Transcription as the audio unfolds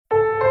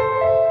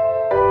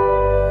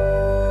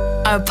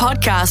A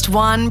Podcast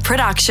One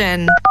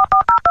production.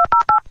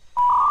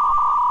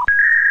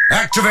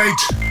 Activate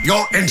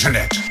your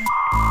internet.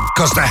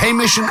 Because the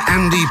Hamish and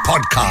Andy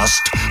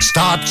podcast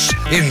starts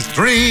in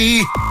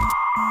 3,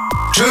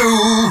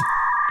 2...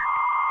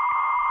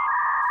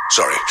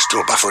 Sorry,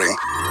 still buffering.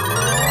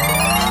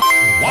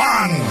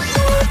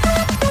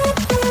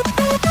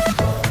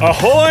 1.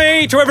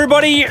 Ahoy to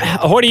everybody!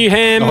 Ahoy to you,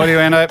 Ham. Ahoy to you,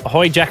 Ando.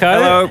 Ahoy, Jacko.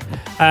 Hello.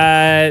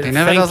 He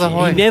never does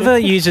ahoy. He never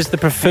uses the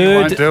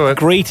preferred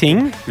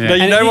greeting. Yeah. No,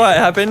 you know what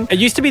happened? It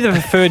used to be the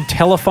preferred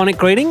telephonic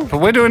greeting. But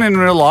we're doing it in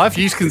real life.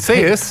 You can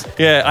see us.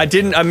 Yeah,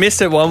 I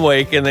missed it one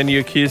week, and then you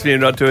accused me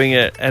of not doing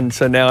it, and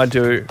so now I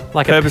do.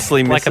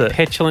 Purposely miss like it. a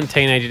petulant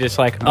teenager, just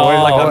like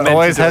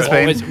Always has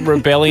been. always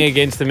rebelling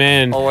against the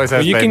man. Always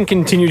has You been. can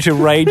continue to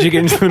rage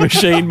against the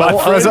machine, my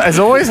friend. As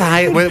always,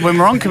 when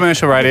we're on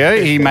commercial radio,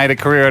 he made a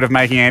career out of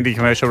making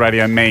anti-commercial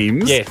radio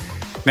memes. Yeah.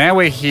 Now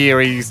we're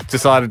here, he's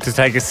decided to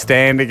take a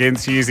stand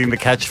against using the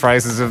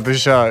catchphrases of the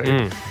show.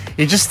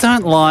 You just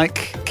don't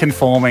like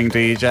conforming, do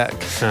you, Jack?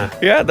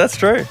 Yeah, that's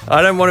true.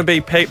 I don't want to be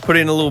put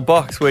in a little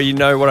box where you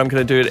know what I'm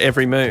going to do at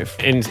every move.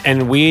 And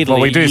weirdly...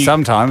 Well, we do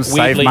sometimes.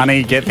 Save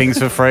money, get things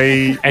for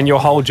free. And your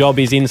whole job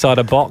is inside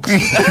a box.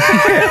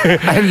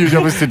 And your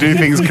job is to do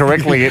things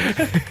correctly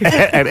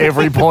at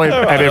every point,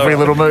 at every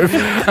little move.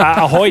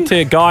 Ahoy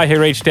to Guy who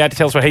reached out to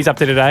tell us what he's up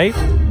to today.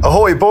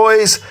 Ahoy,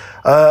 boys.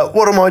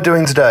 What am I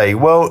doing today?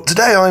 Well,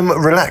 today I'm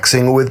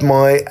relaxing with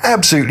my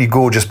absolutely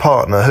gorgeous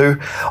partner who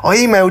I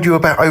emailed you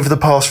about over the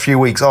past few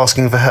weeks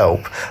asking for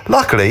help.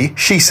 Luckily,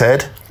 she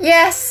said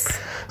yes.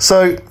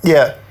 So,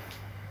 yeah,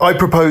 I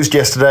proposed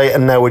yesterday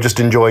and now we're just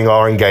enjoying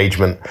our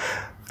engagement.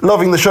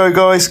 Loving the show,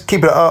 guys.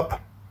 Keep it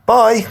up.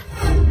 Bye.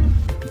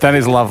 That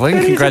is lovely.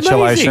 That is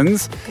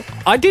Congratulations.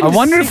 I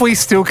wonder if we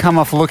still come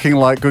off looking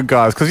like good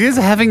guys because he's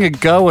having a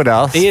go at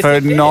us for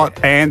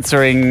not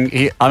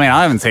answering. I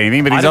haven't seen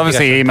him, but he's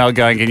obviously emailed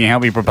going, "Can you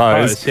help me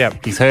propose?"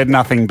 Yep. He's heard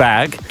nothing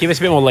back. Give us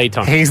a bit more lead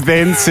time. He's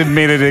then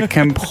submitted a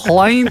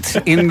complaint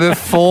in the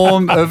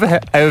form of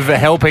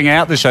helping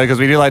out the show because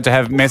we do like to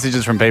have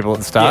messages from people at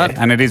the start,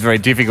 and it is very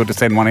difficult to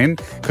send one in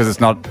because it's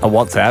not a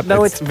WhatsApp.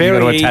 No, it's very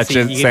easy. You've got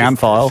to attach a sound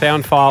file.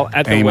 Sound file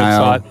at the Email,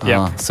 website.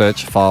 Yep.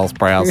 Search, files,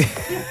 browse.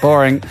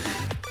 Boring.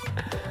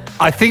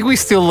 I think we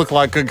still look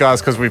like good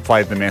guys because we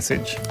played the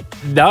message.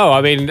 No,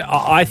 I mean,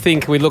 I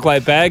think we look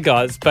like bad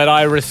guys, but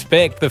I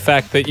respect the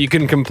fact that you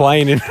can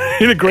complain in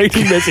a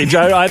greeting message.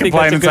 I think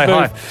that's a good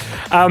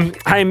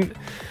move.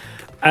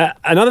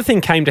 Another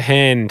thing came to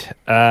hand,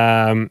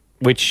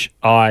 which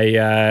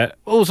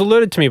was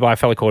alerted to me by a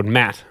fellow called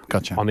Matt.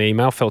 Gotcha. On the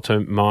email, fell to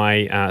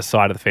my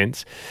side of the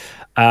fence.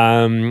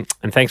 And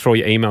thanks for all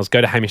your emails.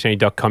 Go to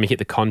hamishandy.com, you hit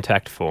the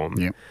contact form.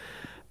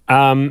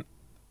 Yep.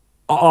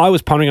 I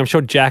was pondering, I'm sure,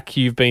 Jack,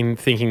 you've been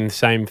thinking the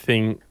same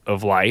thing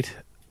of late.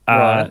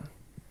 Right.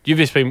 You've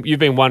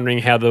been wondering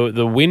how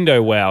the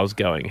window wow's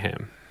going,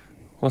 Ham.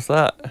 What's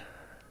that?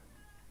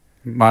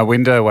 My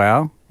window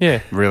wow.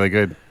 Yeah. Really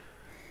good.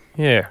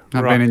 Yeah.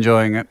 I've been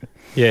enjoying it.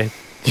 Yeah.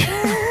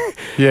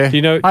 Yeah. Do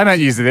you know? I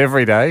don't use it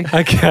every day.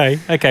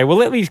 Okay. Well,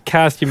 let me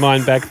cast your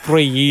mind back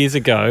 3 years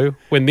ago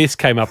when this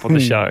came up on the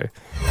show.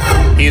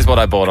 Here's what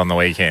I bought on the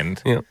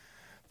weekend. Yeah.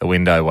 The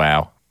window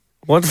wow.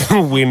 What's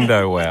the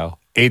window wow?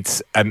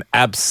 It's an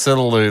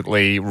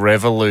absolutely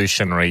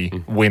revolutionary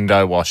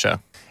window washer.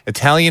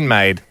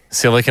 Italian-made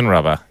silicon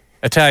rubber.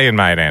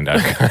 Italian-made, Ando.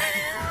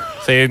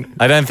 See,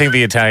 I don't think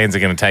the Italians are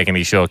going to take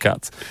any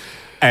shortcuts.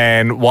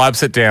 And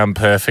wipes it down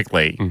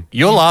perfectly.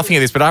 You're laughing at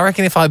this, but I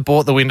reckon if I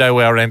bought the window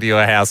wow into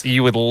your house,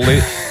 you would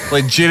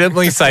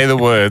legitimately say the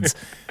words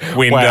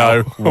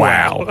window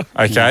wow.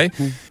 Okay?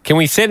 Can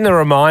we set a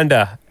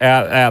reminder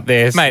out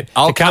there, Mate,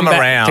 I'll come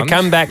around. To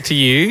come back to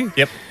you.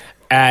 Yep.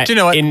 Do you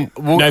know what? In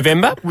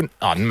November?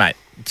 Oh, mate.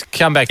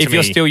 Come back to me. If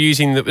you're still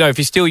using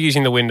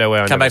the window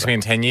wow. Come back to me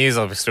in 10 years,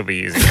 I'll still be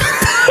using it.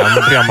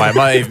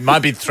 It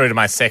might be through to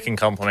my second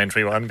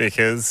complimentary one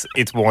because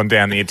it's worn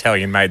down the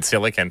Italian-made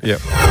silicon.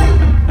 Yep.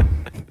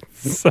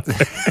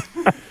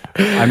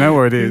 I know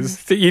where it is.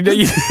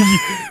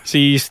 So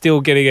you're still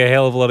getting a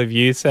hell of a lot of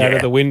use out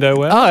of the window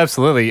wow? Oh,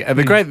 absolutely.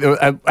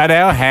 At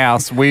our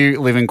house, we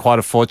live in quite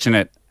a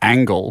fortunate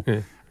angle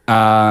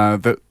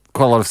that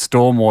quite a lot of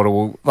stormwater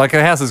will, like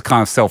our house is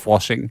kind of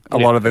self-washing. A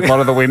lot of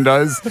the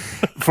windows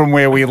from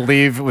where we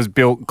live was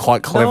built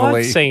quite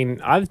cleverly. No,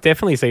 I've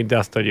definitely seen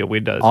dust on your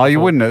windows. Oh, you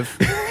wouldn't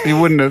have. You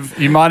wouldn't have.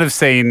 You might have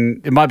seen,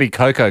 it might be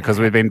cocoa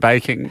because we've been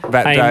baking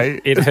that day.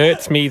 It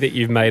hurts me that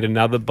you've made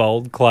another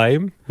bold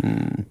claim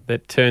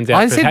that turns out.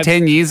 I said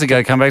 10 years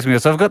ago, come back to me,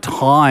 so I've got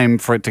time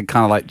for it to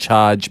kind of like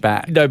charge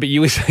back. No, but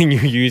you were saying you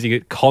were using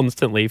it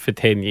constantly for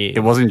 10 years.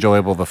 It was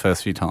enjoyable the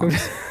first few times.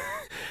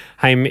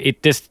 Hey,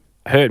 it just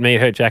hurt me, it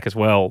hurt Jack as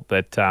well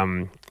that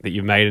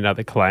you made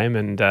another claim,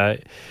 and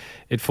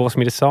it forced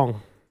me to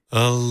song.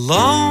 A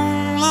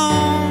long,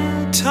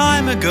 long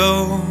time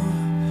ago,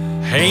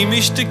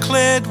 Hamish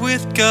declared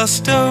with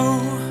gusto,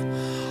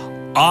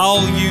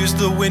 I'll use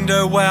the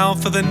window wow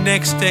for the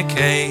next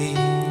decade.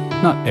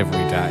 Not every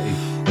day.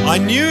 I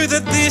knew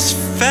that this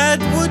fad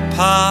would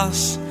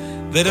pass,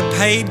 that a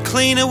paid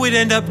cleaner would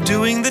end up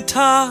doing the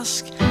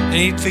task, and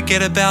he'd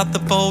forget about the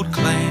bold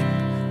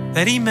claim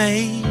that he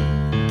made.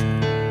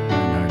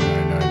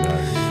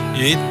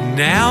 It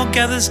now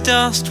gathers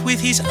dust with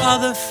his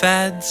other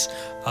fads,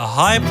 a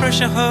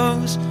high-pressure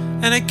hose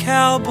and a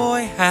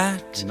cowboy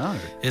hat. No.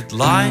 It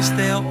lies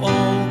there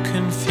all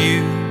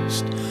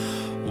confused,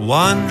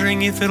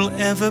 wondering if it'll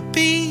ever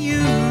be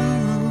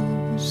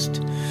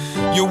used.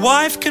 Your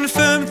wife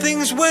confirmed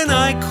things when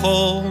I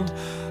called,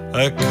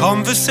 a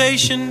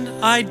conversation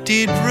I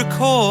did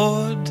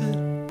record.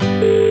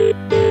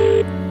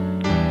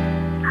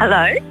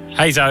 Hello.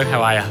 Hey Zoe,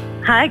 how are you?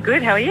 Hi,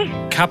 good. How are you?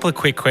 Couple of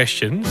quick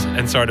questions,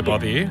 and sorry to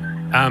bother you.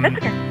 That's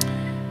okay.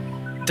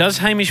 Does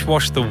Hamish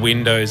wash the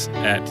windows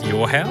at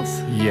your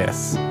house?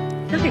 Yes.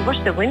 Does he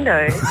wash the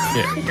windows?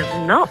 Yeah. He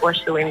does not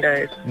wash the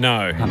windows.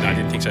 No, I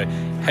didn't think so.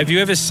 Have you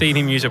ever seen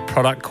him use a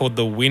product called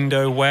the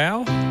Window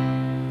Wow?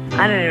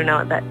 I don't even know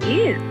what that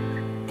is.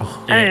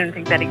 I don't even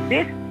think that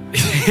exists.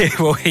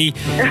 Well, he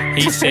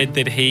said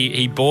that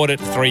he bought it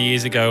 3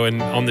 years ago,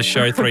 and on the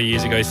show 3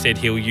 years ago said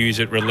he'll use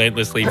it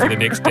relentlessly for the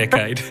next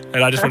decade.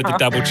 And I just wanted to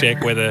double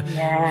check whether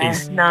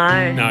he's... No.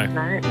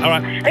 All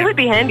right. It would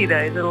be handy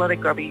though. There's a lot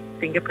of grubby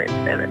fingerprints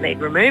there that need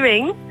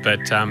removing.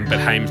 But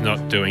Haim's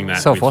not doing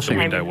that Self-washing.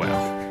 with the Window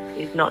Wow.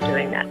 He's not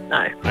doing that,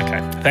 no. Okay.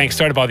 Thanks.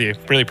 Sorry to bother you.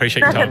 Really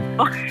appreciate your time.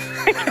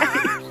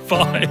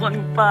 Bye.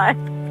 Bye.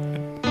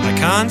 I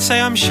can't say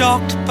I'm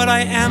shocked, but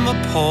I am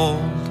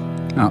appalled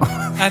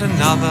at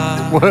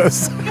another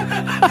Worse.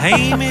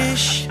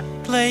 Hamish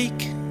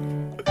Blake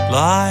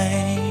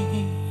lie.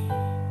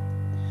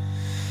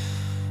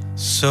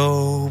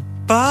 So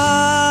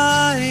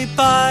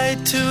bye-bye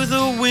to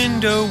the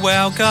Window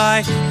Wow guy.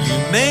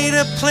 You made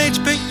a pledge,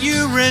 but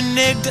you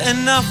reneged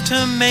enough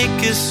to make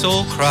us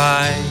all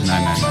cry.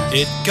 No.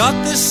 It got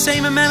the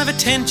same amount of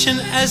attention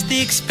as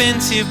the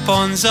expensive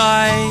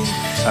bonsai.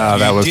 Oh,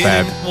 that was you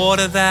bad. didn't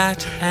water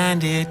that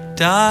and it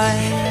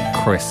died.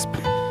 Crisp.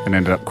 And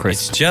ended up It's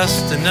crisp.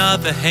 just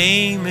another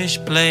Hamish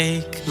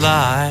Blake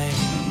lie.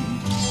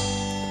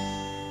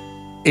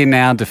 In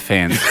our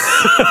defence,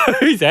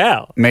 Who's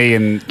out? me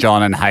and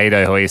John and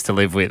Haydo, who I used to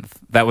live with,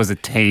 that was a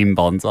team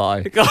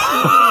bonsai.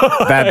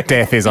 That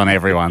death is on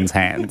everyone's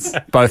hands.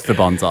 Both the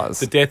bonsais.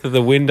 The death of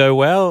the Window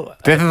Well?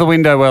 Death of the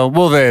window well.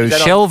 Well, the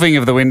shelving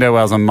of the window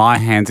wells on my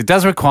hands. It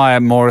does require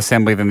more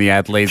assembly than the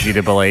ad leads you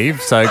to believe.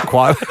 So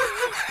quite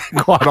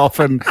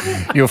often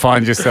you'll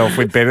find yourself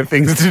with better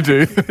things to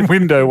do than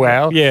window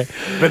wow. Yeah.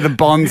 But the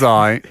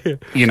bonsai,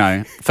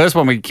 first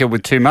one we killed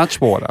with too much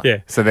water.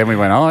 Yeah. So then we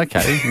went,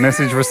 okay,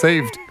 message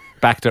received.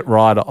 Backed it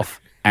right off.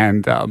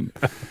 And turns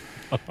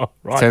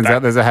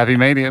out there's a happy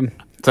medium.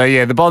 So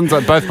yeah, the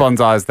bonsai, both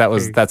bonsais,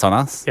 that's on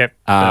us. Yep.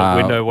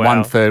 Window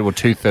wow. 1/3 or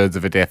 2/3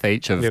 of a death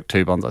each of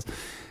two bonsais.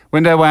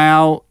 Window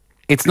wow,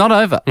 it's not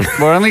over.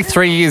 We're only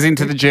 3 years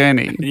into the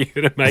journey. You're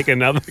going to make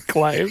another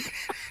claim?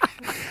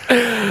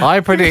 I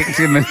predict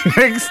in the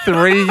next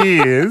 3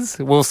 years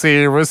we'll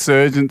see a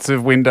resurgence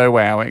of window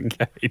wowing.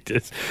 Okay,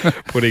 just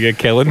putting a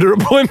calendar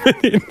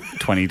appointment in.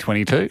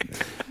 2022.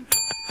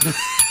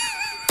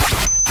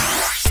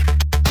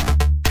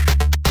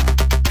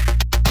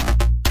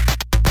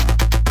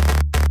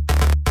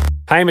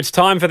 Haim, it's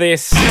time for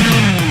this.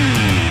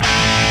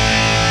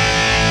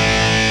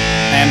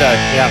 Ando,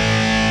 Yep.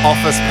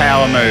 office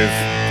power move.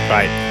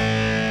 Great.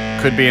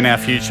 Could be in our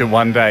future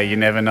one day. You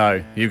never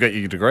know. You've got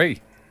your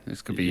degree.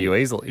 This could be you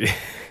easily.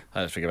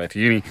 I just have to go back to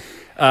uni.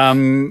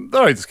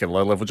 Just get a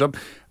low-level job.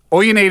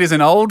 All you need is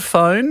an old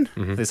phone,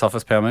 this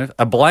office power move,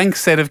 a blank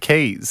set of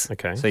keys.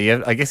 Okay. So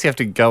I guess you have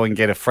to go and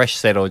get a fresh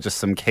set or just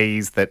some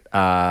keys that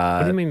are...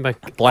 What do you mean by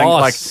blank? Oh,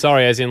 like,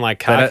 sorry, as in like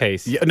car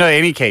keys. No,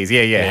 any keys.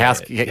 Yeah. House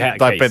keys,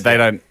 but they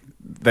don't...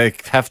 They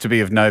have to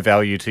be of no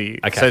value to you.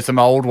 Okay. So some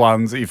old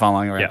ones that you find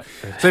lying around. Yep.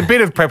 So a bit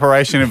of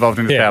preparation involved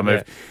in this power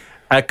move. Yeah.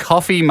 A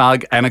coffee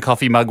mug and a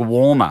coffee mug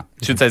warmer.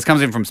 I should say this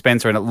comes in from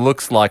Spencer, and it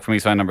looks like from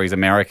his phone number he's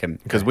American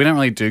because we don't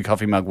really do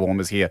coffee mug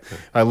warmers here.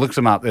 I looked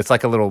them up. It's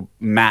like a little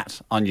mat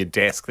on your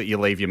desk that you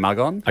leave your mug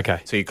on. Okay.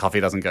 So your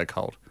coffee doesn't go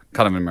cold.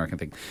 Kind of an American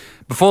thing.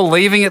 Before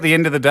leaving at the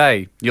end of the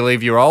day, you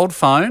leave your old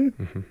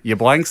phone, your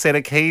blank set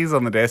of keys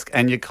on the desk,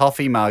 and your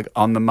coffee mug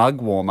on the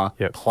mug warmer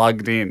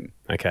plugged in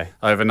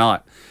overnight.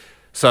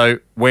 So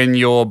when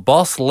your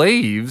boss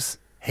leaves,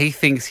 he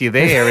thinks you're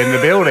there in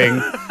the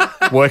building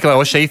working late,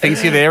 or she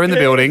thinks you're there in the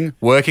building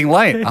working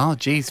late. Oh,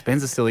 geez,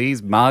 Spencer still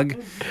his mug.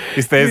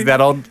 There's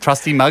that old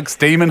trusty mug,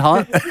 steaming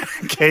hot,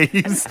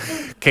 keys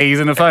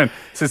and a phone.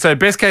 So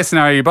best case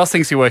scenario, your boss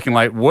thinks you're working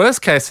late.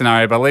 Worst case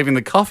scenario, by leaving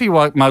the coffee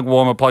mug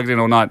warmer plugged in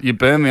all night, you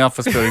burn the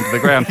office building to the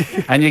ground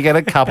and you get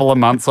a couple of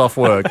months off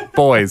work.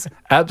 Boys,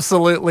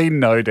 absolutely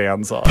no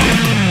downside.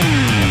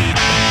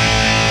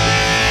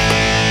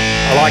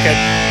 I like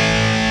it.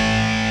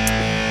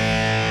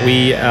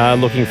 We are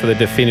looking for the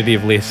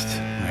definitive list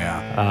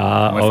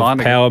of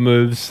power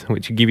moves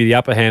which give you the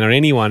upper hand on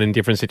anyone in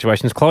different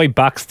situations. Chloe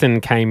Buxton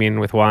came in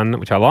with one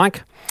which I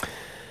like.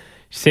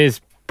 She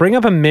says, bring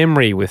up a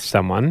memory with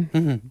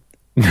someone,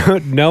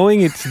 not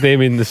knowing it's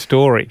them in the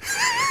story,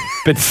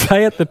 but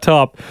say at the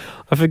top,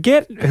 I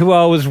forget who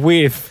I was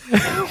with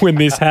when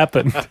this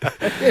happened.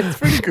 It's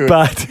pretty good.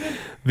 But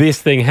this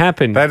thing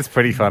happened. That is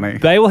pretty funny.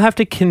 They will have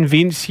to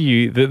convince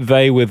you that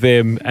they were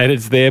them and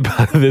it's their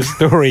part of the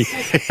story,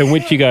 in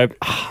which you go,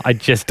 I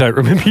just don't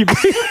remember you being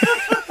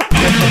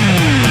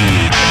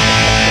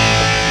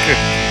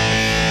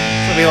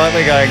It'll be like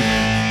we're going,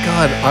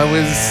 God,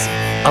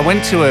 I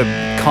went to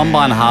a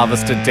combine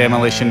harvester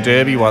demolition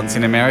derby once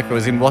in America. It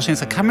was in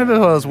Washington. I can't remember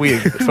who I was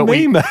with. But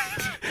mate.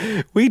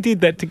 We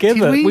did that together.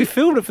 Did we? We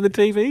filmed it for the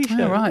TV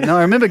show. Oh, right. No,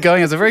 I remember going.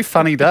 It was a very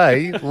funny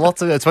day. I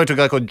spoke to a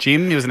guy called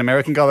Jim. He was an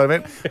American guy that I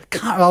met.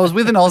 I was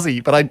with an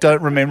Aussie, but I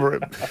don't remember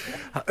him.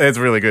 It's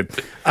really good.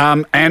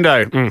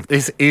 Ando,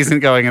 this isn't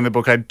going in the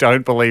book. I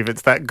don't believe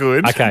it's that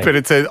good. Okay. But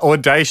it's an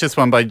audacious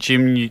one by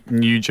Jim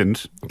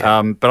Nugent.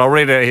 Okay. But I'll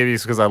read it out here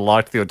because I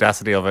liked the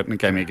audacity of it and it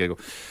gave me a giggle.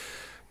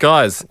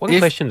 Guys, one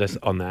question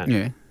on that.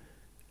 Yeah.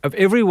 Of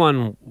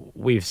everyone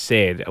we've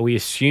said, are we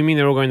assuming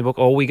they're all going to the book,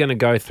 or are we going to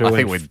go through? I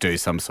think we'd do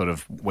some sort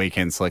of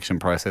weekend selection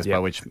process, by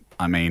which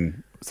I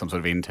mean some sort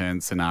of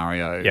intern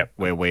scenario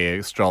where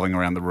we're strolling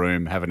around the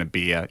room, having a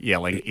beer,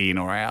 yelling in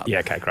or out. Yeah,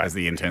 okay, great. As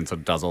the intern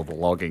sort of does all the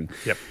logging.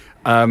 Yep.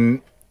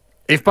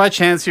 If by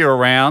chance you're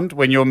around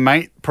when your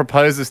mate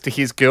proposes to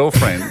his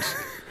girlfriend,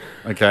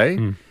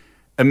 okay,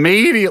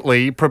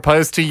 immediately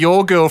propose to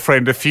your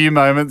girlfriend a few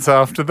moments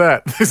after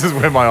that. This is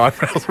where my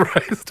eyebrows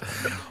raised.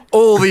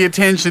 All the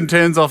attention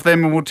turns off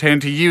them and will turn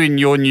to you and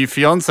your new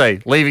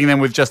fiancé, leaving them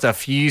with just a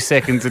few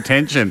seconds'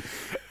 attention.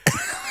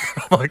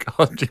 Oh my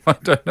God, Jim, I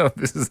don't know if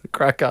this is a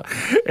cracker.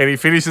 And he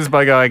finishes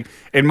by going,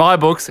 in my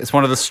books, it's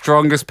one of the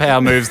strongest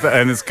power moves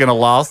and it's going to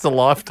last a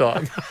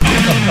lifetime.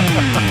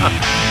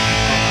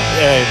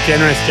 Yeah,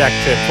 generous Jack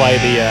to play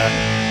the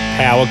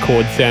power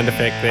chord sound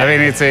effect there. I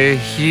mean, it's a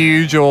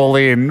huge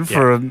all-in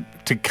for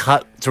to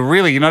cut to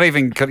really. You're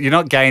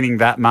not gaining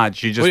that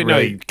much. You're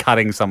just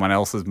cutting someone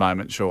else's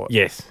moment short.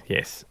 Yes.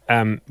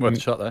 Worth a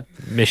shot though.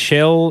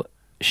 Michelle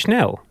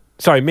Schnell.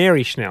 Sorry,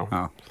 Mary Schnell.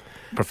 Oh,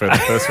 prefer the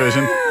first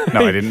version.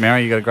 No, I didn't.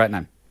 Mary, you got a great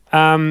name.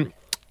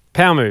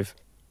 Power move.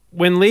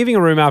 When leaving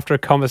a room after a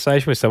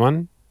conversation with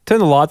someone, turn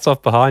the lights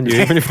off behind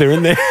you, even if they're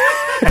in there.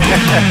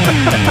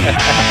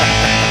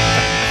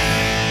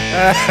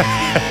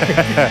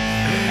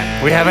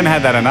 We haven't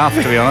had that enough,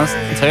 to be honest.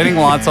 Turning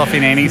lights off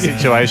in any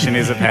situation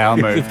is a power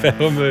move.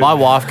 My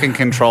wife can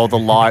control the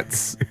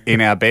lights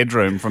in our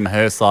bedroom from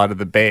her side of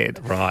the bed.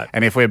 Right.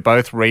 And if we're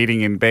both reading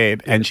in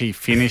bed and she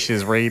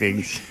finishes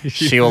reading,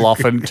 she'll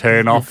often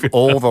turn off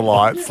all the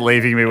lights,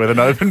 leaving me with an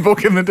open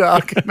book in the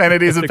dark. And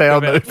it is a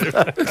power move.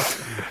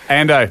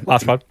 Ando.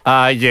 Last one.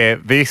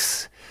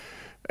 This,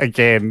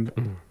 again,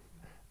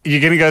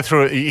 you're going to go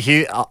through it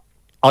here.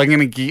 I'm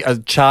going to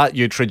chart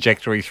your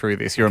trajectory through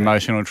this, your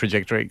emotional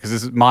trajectory, because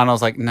this is mine. I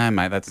was like, no,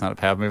 mate, that's not a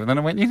power move. And then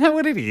I went, you know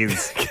what it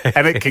is?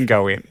 And it can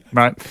go in,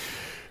 right?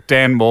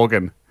 Dan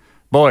Morgan.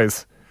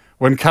 Boys,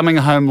 when coming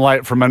home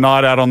late from a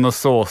night out on the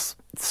sauce,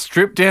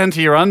 strip down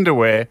to your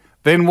underwear,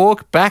 then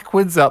walk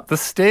backwards up the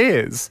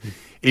stairs.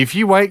 If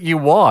you wake your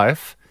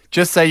wife,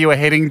 just say you are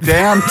heading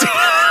down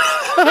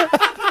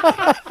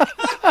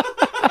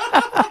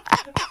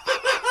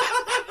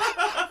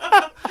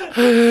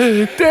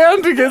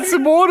down to get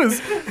some orders.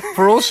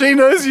 For all she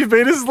knows, you've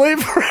been asleep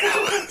for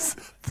hours.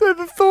 So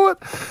the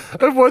thought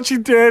of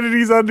watching Dan in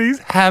his undies,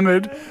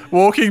 hammered,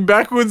 walking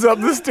backwards up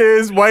the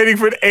stairs, waiting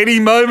for at any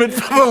moment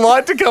for the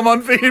light to come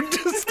on for him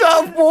to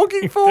start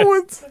walking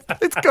forwards.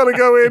 It's got to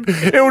go in.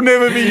 It will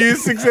never be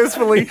used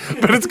successfully,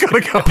 but it's got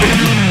to go in.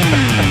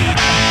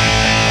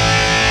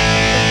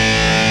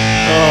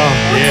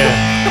 Oh,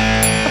 yeah.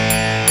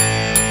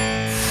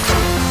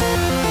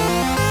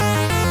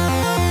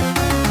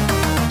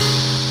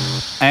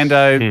 And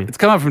it's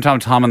come up from time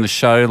to time on the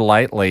show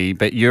lately,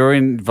 but you're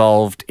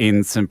involved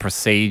in some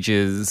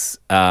procedures,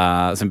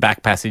 some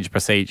back passage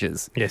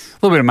procedures. Yes. A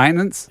little bit of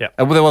maintenance. Yep.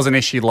 Well, there was an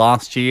issue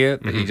last year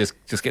that you just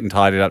getting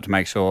tidied up to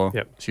make sure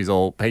she's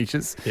all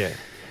peaches. Yeah.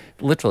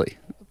 Literally.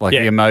 Like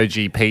the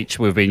emoji peach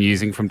we've been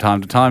using from time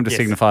to time to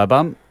signify a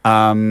bum.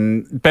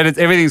 But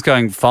everything's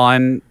going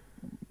fine,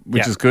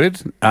 which is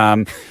good.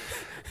 Can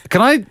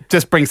I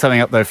just bring something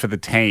up, though, for the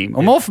team?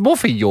 Or more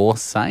for your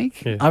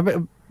sake?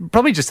 Yeah.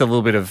 Probably just a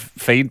little bit of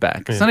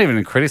feedback. It's not even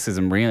a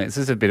criticism, really. It's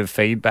just a bit of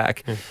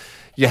feedback.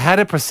 You had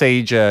a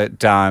procedure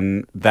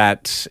done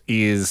that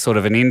is sort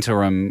of an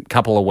interim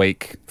couple of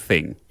week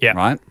thing,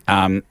 right?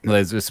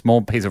 There's a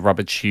small piece of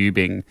rubber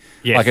tubing,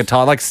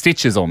 like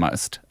stitches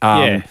almost. Do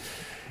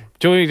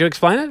you want me to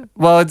explain it?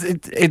 Well,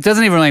 it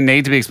doesn't even really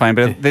need to be explained,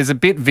 but there's a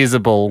bit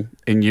visible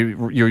in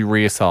your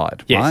rear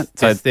side, right?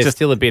 So there's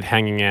still a bit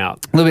hanging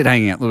out. A little bit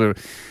hanging out, a little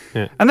bit.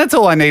 Yeah. And that's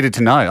all I needed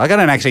to know. Like, I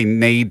don't actually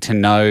need to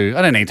know.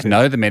 I don't need to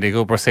know the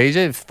medical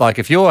procedure.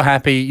 If you're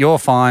happy, you're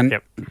fine,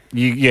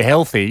 you're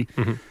healthy.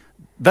 Mm-hmm.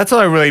 That's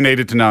all I really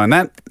needed to know. And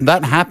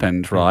that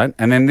happened, right?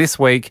 And then this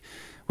week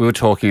we were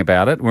talking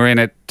about it. We're in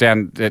it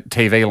down at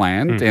TV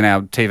Land in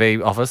our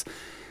TV office.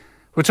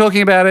 We're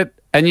talking about it,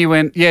 and you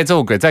went, yeah, it's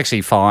all good. It's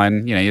actually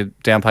fine. You know, you're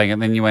downplaying it.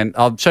 And then you went,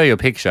 I'll show you a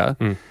picture,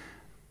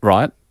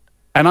 right?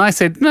 And I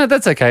said, no,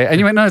 that's okay. And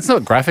you went, no, it's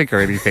not graphic or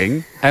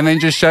anything. And then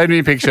just showed me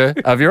a picture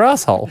of your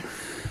asshole.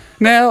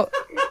 Now,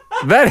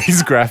 that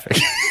is graphic.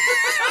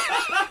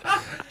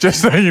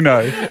 Just so you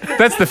know.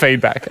 That's the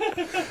feedback.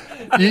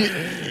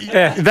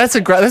 That's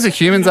a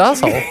human's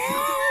asshole.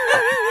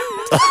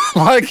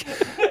 Like,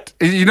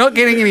 you're not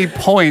getting any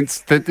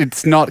points that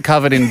it's not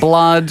covered in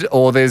blood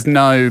or there's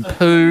no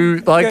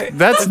poo. Like,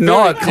 that's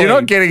not, you're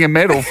not getting a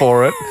medal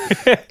for it.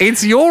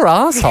 It's your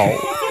asshole.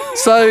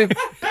 So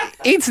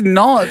it's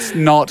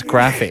not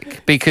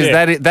graphic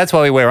because that's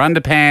why we wear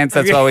underpants.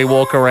 That's why we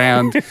walk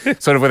around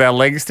sort of with our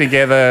legs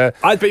together,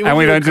 and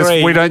we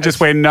don't just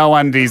wear no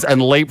undies and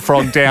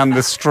leapfrog down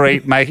the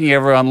street, making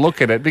everyone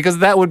look at it because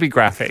that would be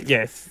graphic.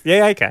 Yes.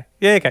 Yeah. Okay.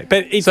 Yeah. Okay.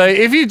 But so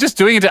if you're just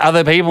doing it to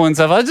other people and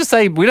stuff, I just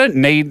say we don't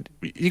need.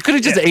 You could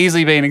have just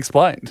easily been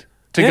explained.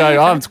 To go,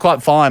 oh, it's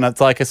quite fine.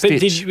 It's like a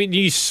stitch. When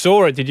you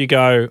saw it, did you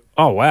go,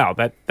 oh wow,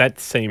 that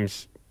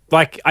seems.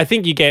 Like, I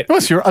think you get.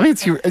 What's your? I mean,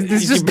 it's your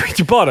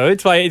bottom.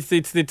 It's like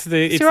it's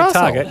the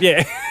target.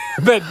 Yeah,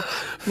 but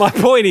my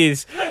point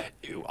is,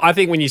 I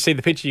think when you see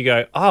the picture, you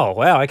go, "Oh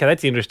wow, okay,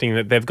 that's interesting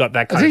that they've got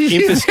that kind of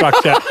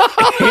infrastructure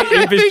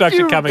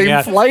coming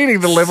out." Inflating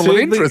the level of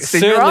interest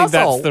in your certainly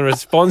asshole. That's the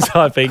response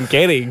I've been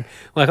getting.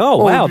 Like, oh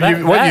wow,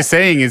 what you're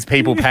seeing is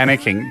people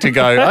panicking to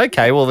go,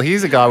 okay, well,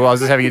 here's a guy who I was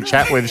just having a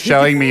chat with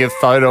showing me a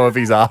photo of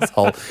his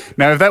asshole.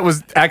 Now, if that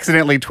was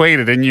accidentally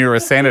tweeted and you're a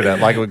senator,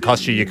 like it would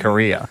cost you your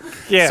career.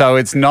 Yeah. So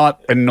it's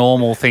not a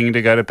normal thing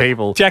to go to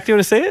people. Jack, do you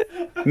want to see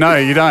it? No,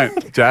 you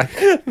don't, Jack.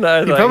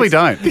 No, you probably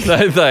don't.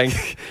 No,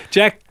 thanks.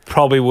 Jack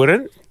probably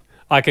wouldn't.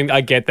 I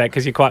get that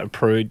because you're quite a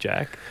prude,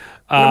 Jack.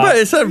 But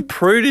it's so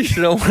prudish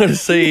to not want to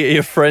see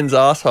your friend's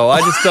asshole. I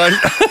just don't.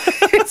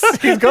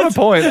 He's got a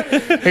point.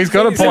 He's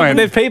got a point.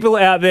 There's people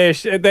out there,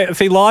 see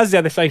Liza's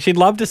out there saying she'd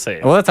love to see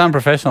it. Well, that's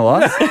unprofessional,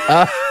 Liz.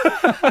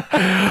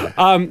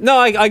 No,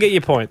 I get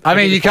your point. I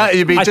mean, you can't.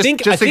 You'd be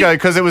just to go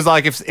because it was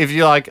like if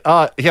you're like,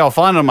 oh, yeah, I'll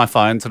find it on my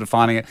phone, sort of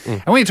finding it.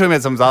 And when you're talking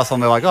about someone's asshole,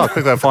 and they're like, oh,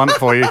 quickly, I'll find it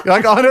for you. You're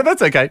like, oh no,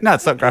 that's okay. No,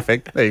 it's not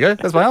graphic. There you go.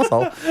 That's my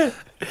asshole.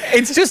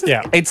 It's just,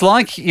 it's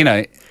like, you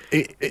know.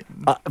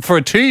 For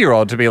a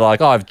 2-year-old to be like,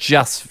 oh, I've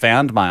just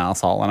found my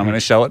asshole and I'm going to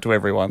show it to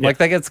everyone. Like,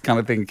 that's the kind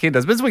of thing a kid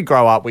does. But as we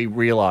grow up, we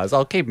realise,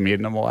 I'll keep them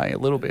hidden away a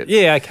little bit.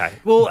 Yeah, okay.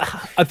 Well,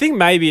 I think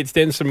maybe it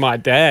stems from my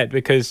dad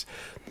because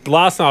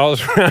last night I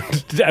was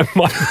around at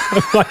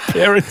my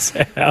parents'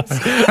 house,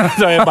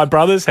 sorry, at my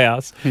brother's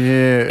house.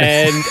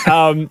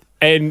 Yeah.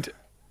 And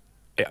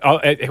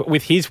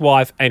with his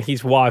wife and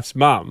his wife's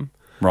mum.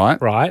 Right.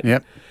 Right.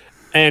 Yep.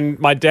 And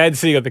my dad's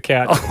sitting on the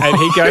couch and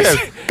he goes...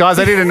 Guys,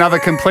 I did another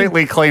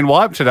completely clean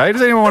wipe today.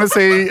 Does anyone want to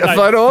see a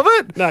photo of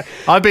it? No.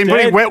 I've been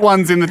putting wet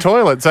ones in the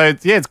toilet. So,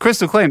 yeah, it's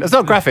crystal clean. It's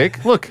not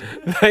graphic. Look.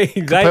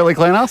 Completely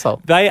clean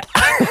arsehole.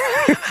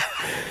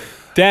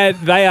 Dad,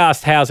 they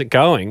asked, how's it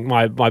going?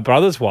 My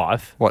brother's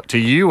wife. What, to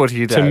you or to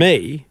your dad? To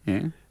me.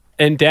 Yeah.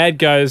 And Dad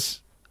goes...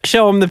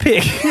 Show them the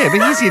pic. Yeah,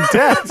 but he's your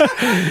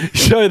dad.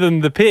 Show them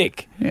the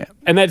pic. Yeah.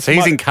 And that's so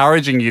he's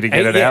encouraging you to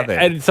get it out there.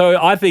 And so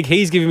I think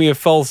he's giving me a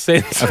false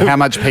sense of how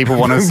much people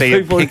want to see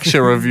a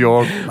picture of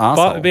your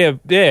arsehole.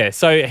 Yeah.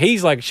 So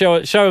he's like,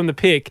 show him the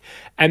pic.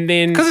 And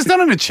then... Because it's not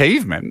an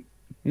achievement.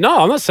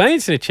 No, I'm not saying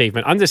it's an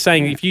achievement. I'm just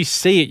saying if you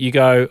see it, you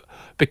go...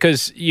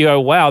 Because you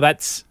go, wow,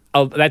 that's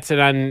an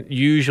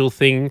unusual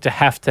thing to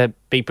have to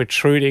be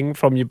protruding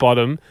from your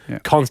bottom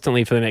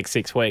constantly for the next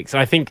 6 weeks. And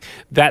I think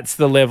that's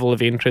the level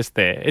of interest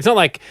there. It's not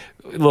like,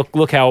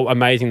 look how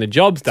amazing the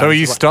job's done. So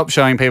you stop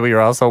showing people your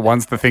arsehole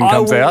once the thing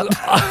comes out?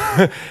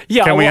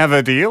 Yeah. Can we have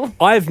a deal?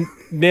 I've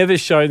never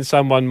shown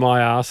someone my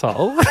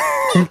arsehole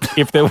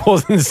if there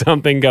wasn't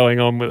something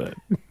going on with it.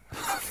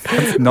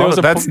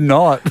 That's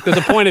not. There's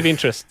a point of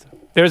interest.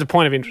 There is a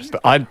point of interest.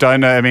 I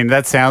don't know. I mean,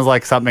 that sounds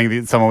like something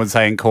that someone would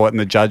say in court and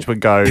the judge would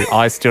go,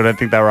 I still don't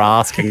think they were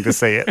asking to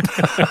see it.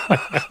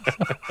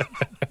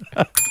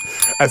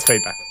 As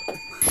feedback.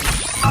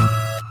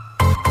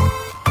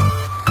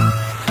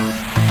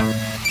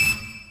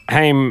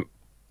 Haim,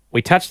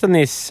 we touched on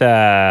this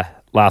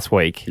last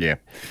week. Yeah.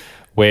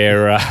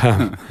 Where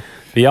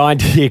the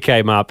idea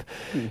came up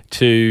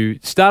to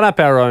start up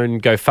our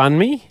own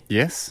GoFundMe.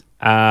 Yes.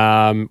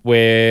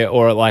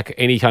 Or like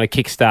any kind of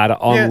Kickstarter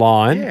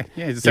online.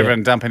 Yeah. Just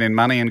everyone dumping in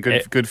money and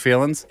good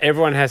feelings.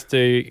 Everyone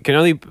can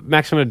only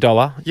maximum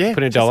 $1. Yeah,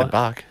 put in $1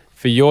 $1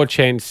 for your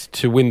chance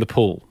to win the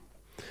pool.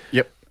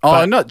 Yep.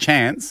 Oh, not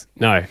chance.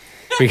 No.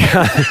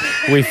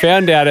 We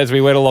found out as we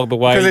went along the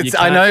way. Because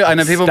I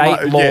know people.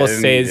 State law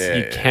says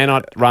you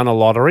cannot run a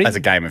lottery as a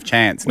game of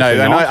chance. No,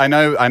 I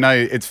know.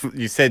 It's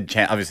you said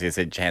chance. Obviously, I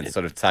said chance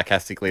sort of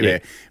sarcastically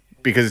there,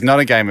 because it's not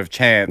a game of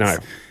chance. No.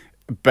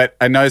 But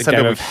I know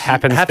something with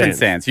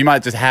happenstance. You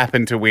might just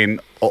happen to win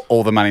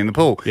all the money in the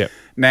pool. Yep.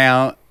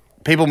 Now,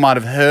 people might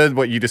have heard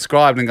what you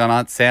described and gone, oh,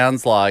 it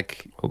sounds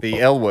like the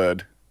L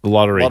word.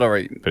 Lottery.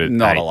 But it's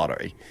not a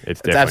lottery.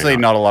 It's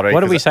absolutely not a lottery.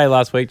 What did we say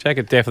last week, Jack?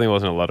 It definitely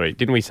wasn't a lottery.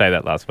 Didn't we say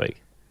that last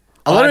week?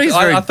 A lottery is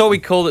I thought we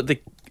called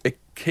it the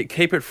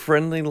Keep it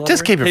friendly. Lottery?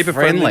 Just keep it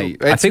friendly.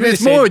 I think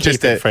it's more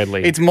just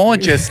friendly. It's more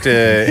just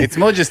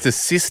a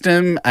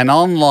system, an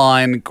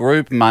online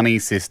group money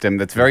system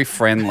that's very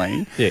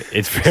friendly. Yeah,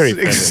 it's very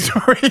friendly.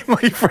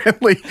 Extremely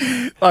friendly.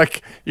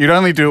 Like you'd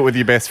only do it with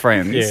your best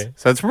friends. Yeah.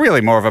 So it's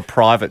really more of a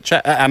private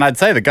chat. And I'd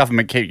say the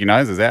government keep your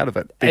noses out of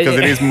it because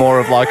it is more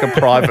of like a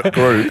private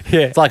group.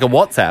 Yeah. It's like a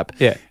WhatsApp.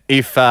 Yeah.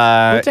 If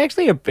it's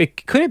actually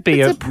could it be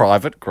it's a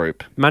private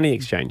group money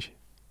exchange?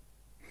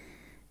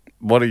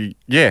 What are you?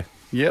 Yeah.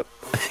 Yep.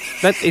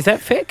 Is that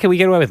fair? Can we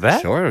get away with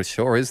that? Sure, it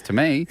sure is to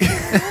me.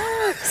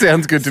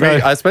 Sounds good to me.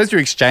 I suppose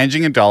you're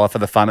exchanging $1 for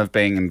the fun of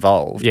being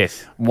involved.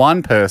 Yes.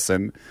 One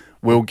person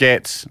will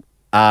get,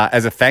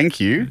 as a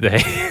thank you,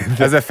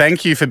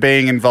 for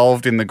being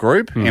involved in the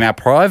group, in our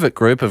private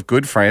group of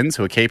good friends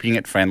who are keeping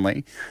it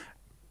friendly,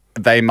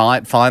 they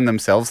might find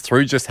themselves,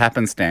 through just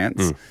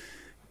happenstance,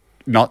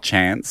 not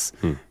chance,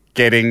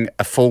 getting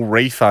a full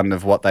refund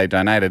of what they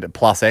donated,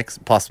 plus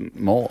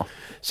more.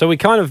 So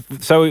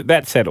so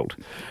that's settled.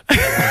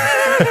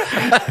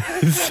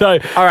 So,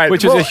 all right,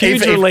 which is a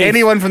huge relief. If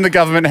anyone from the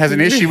government has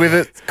an issue with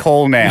it,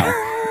 call now.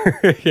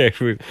 Yeah,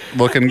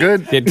 looking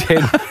good.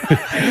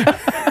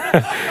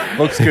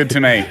 Looks good to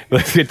me.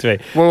 Looks good to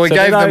me. Well, we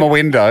gave them a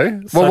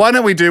window. Well, why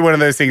don't we do one of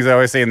those things I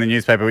always see in the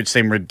newspaper, which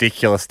seem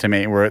ridiculous to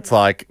me, where it's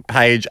like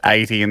page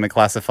 80 in the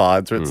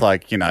classifieds, where it's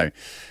like, I don't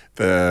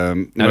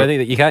think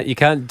that you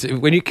can't do,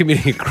 when you're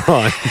committing a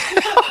crime.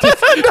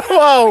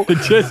 Whoa!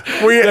 Which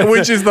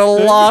is the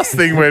last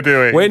thing we're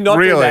doing. We're not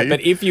really doing that,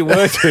 but if you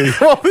were to...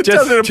 well, it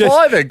doesn't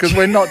apply then, because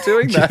we're not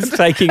doing that. Just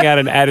taking out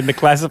an ad in the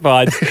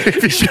classifieds,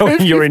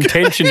 showing your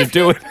intention to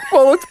do it.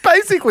 Well, it's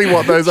basically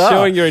what those are.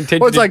 Showing your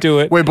intention to do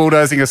it. We're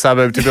bulldozing a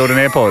suburb to build an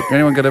airport.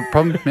 Anyone got a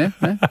problem?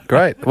 Yeah?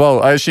 Great.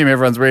 Well, I assume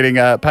everyone's reading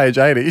page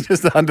 80,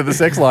 just under the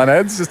sex line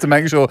ads, just to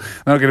make sure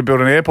they're not going to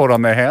build an airport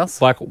on their house.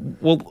 But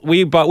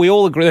we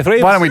all agree. The three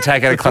of Why us, don't we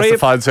take out a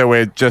classified so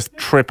we're just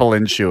triple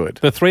insured?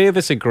 The three of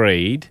us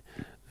agreed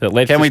that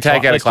let's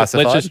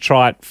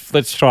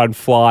try and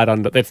fly it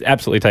under. Let's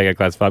absolutely take out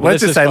classified.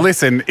 Let's just say,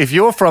 listen, if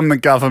you're from the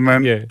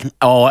government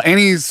or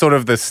any sort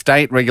of the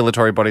state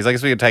regulatory bodies, I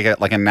guess we could take it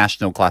like a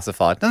national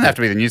classified. It doesn't have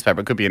to be the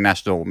newspaper. It could be a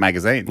national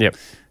magazine. Yep.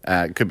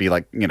 It could be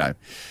like,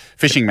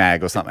 Fishing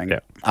Mag or something.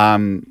 Yep.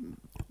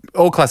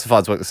 All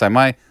classifieds work the same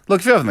way. Look,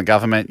 if you're from the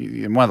government,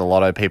 you're one of the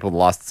lotto people, the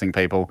licensing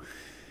people,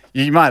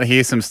 you might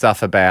hear some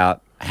stuff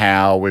about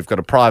how we've got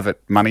a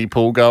private money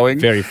pool going.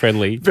 Very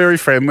friendly. Very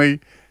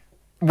friendly.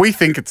 We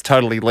think it's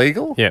totally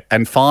legal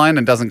and fine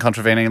and doesn't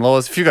contravene any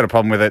laws. If you've got a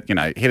problem with it,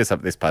 hit us up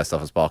at this post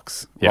office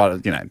box.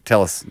 Yep.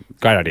 Tell us.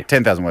 Great idea.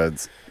 10,000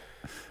 words.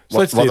 So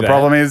what the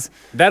problem is.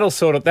 That'll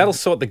sort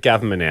the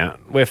government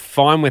out. We're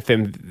fine with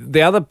them.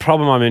 The other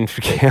problem I'm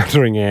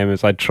encountering,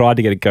 is I tried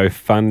to get a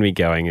GoFundMe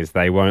going, is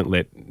they won't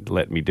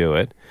let me do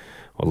it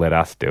or let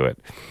us do it.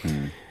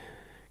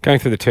 Going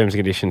through the terms and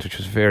conditions, which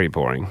was very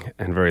boring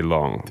and very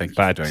long. Thank you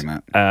for doing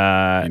that.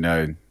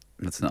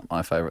 That's not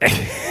my favourite.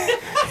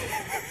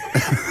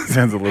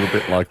 Sounds a little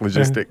bit like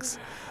logistics.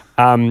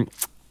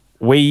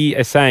 We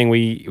are saying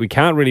we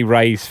can't really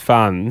raise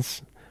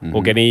funds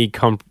or get any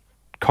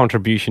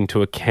contribution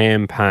to a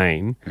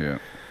campaign. Yeah.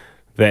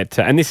 That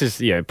and this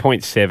is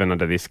point 7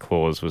 under this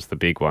clause was the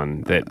big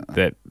one that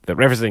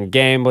referencing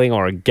gambling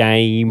or a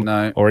game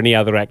or any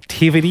other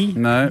activity.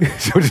 No,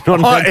 so it's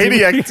not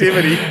any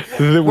activity.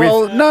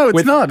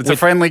 It's not. It's a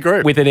friendly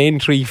group with an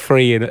entry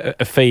fee and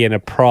a fee and a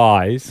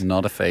prize.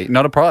 Not a fee,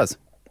 not a prize,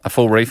 a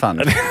full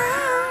refund.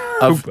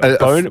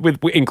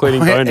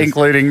 Including bonus.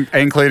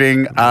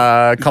 including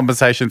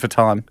compensation for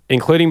time.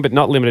 Including but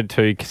not limited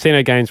to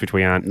casino games, which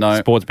we aren't. No.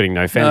 Sports betting,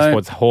 no. Fantasy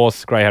sports,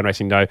 horse, greyhound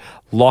racing, no.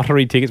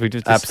 Lottery tickets, we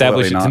just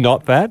established it's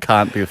not that.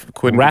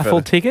 Couldn't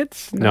Raffle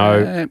tickets,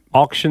 no.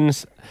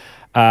 Auctions,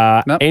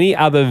 any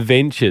other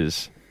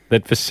ventures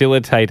that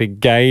facilitate a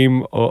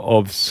game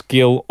of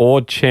skill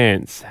or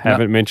chance,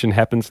 haven't mentioned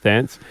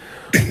happenstance,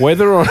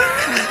 whether or... Got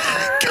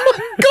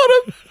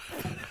him!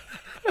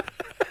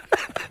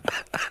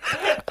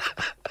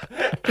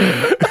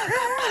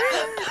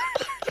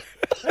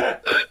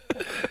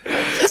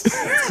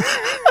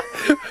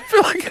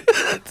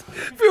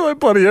 I feel like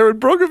bloody Aaron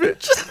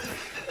Brogovich.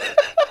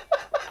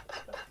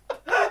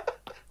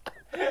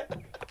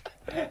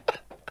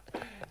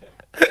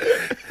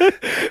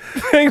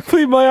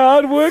 Thankfully, my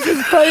hard work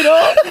has paid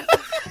off.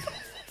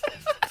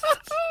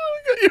 I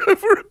got you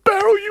over a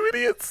barrel, you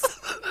idiots.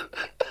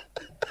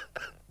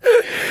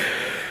 This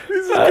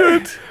is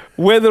good.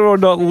 Whether or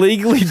not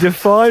legally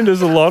defined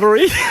as a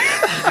lottery.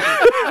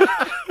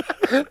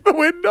 But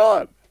we're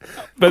not.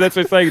 But that's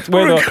what it's saying.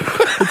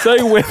 It's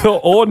saying whether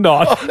or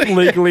not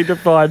legally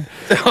defined.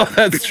 Oh,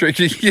 that's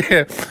tricky.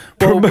 Yeah.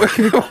 Well, we're just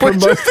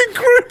a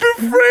group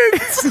of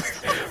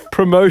friends.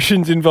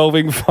 Promotions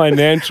involving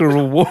financial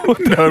reward.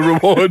 No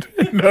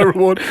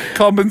reward.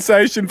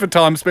 Compensation for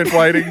time spent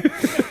waiting.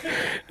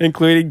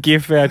 Including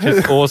gift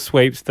vouchers or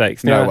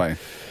sweepstakes. No way.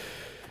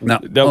 No.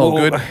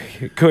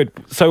 Good.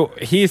 So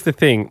here's the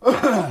thing.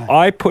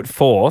 I put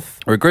forth...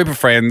 We're a group of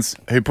friends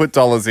who put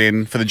dollars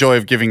in for the joy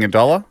of giving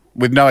 $1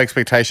 with no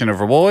expectation of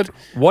reward.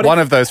 One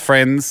of those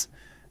friends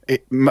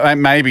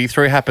maybe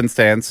through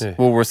happenstance,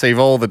 we'll receive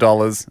all the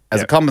dollars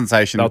as a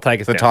compensation They'll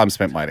take us for down. time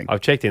spent waiting.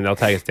 I've checked in. They'll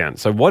take us down.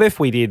 So what if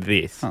we did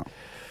this? Oh.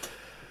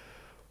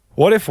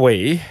 What if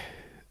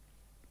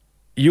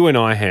you and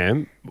I,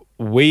 Ham,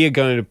 we are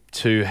going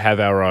to have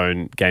our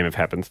own game of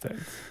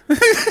happenstance.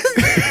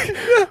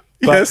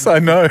 Yes, I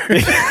know.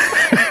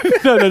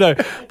 No.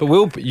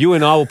 But you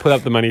and I will put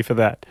up the money for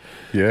that.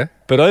 Yeah.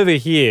 But over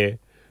here,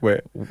 we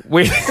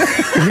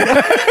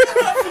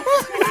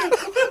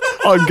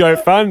on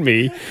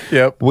GoFundMe,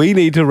 we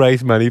need to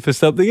raise money for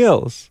something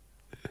else.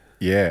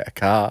 Yeah, a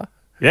car.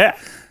 Yeah,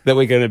 that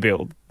we're going to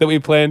build, that we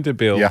plan to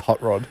build. Yeah,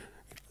 hot rod.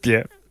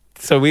 Yeah.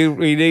 So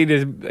we need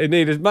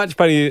as much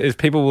money as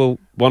people will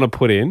want to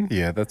put in.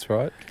 Yeah, that's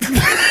right.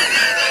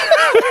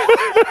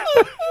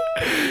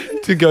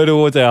 To go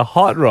towards our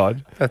hot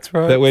rod. That's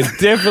right. That we're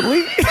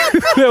definitely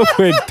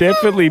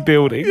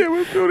building. Yeah,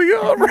 we're building a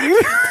hot rod.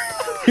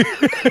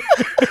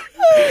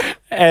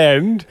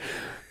 and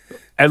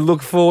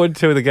look forward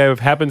to the game of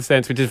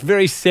happenstance, which is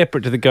very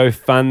separate to the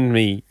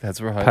GoFundMe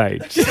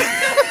page.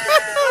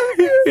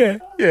 Yeah.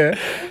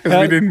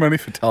 Because we need money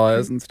for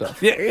tyres and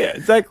stuff. Yeah,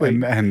 exactly.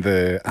 And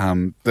the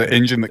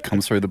engine that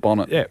comes through the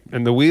bonnet. Yeah,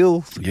 and the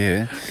wheels.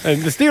 Yeah.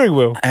 And the steering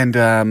wheel. And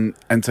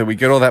so we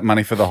get all that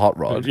money for the hot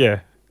rod.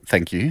 Yeah.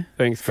 Thank you.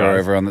 Thanks, for guys.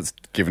 everyone that's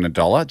given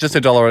 $1. Just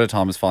 $1 at a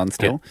time is fine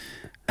still. Yeah.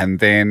 And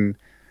then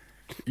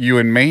you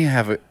and me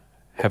have it.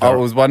 I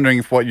was wondering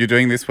if what you're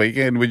doing this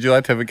weekend, would you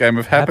like to have a game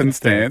of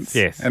happenstance?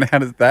 Yes. And how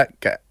does that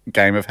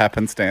game of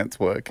happenstance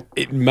work?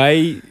 It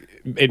may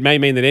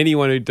mean that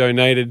anyone who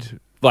donated,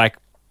 no,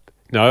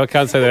 I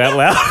can't say that out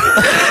loud.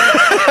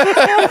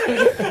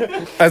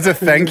 As a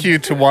thank you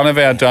to one of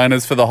our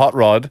donors for the hot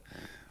rod,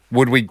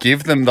 would we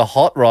give them the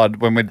hot rod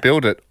when we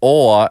build it,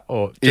 or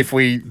if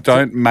we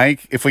don't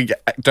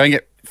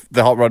get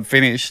the hot rod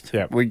finished,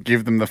 we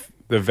give them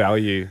the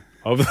value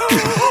of the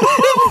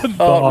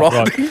hot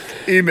rod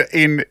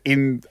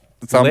in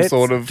some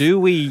sort of do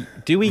we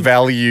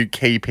value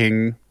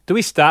keeping? Do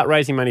we start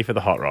raising money for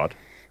the hot rod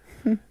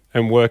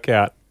and work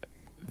out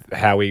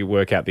how we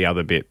work out the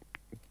other bit,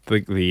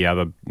 the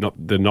other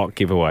not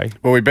giveaway?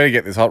 Well, we better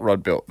get this hot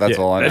rod built. That's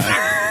all I know.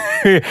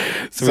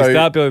 So we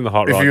start building the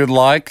hot rod. If you would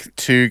like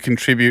to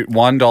contribute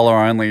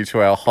 $1 only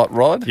to our hot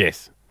rod,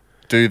 yes,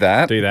 do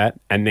that.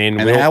 And then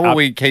how will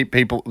we keep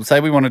people? Say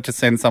we wanted to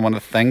send someone a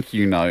thank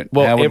you note.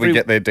 Well, how would we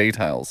get their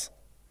details?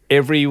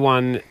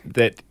 Everyone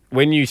that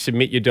when you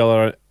submit your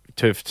dollar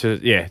for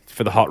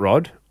the hot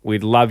rod,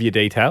 we'd love your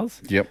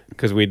details. Yep.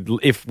 Because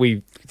if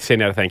we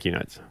send out a thank you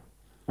notes.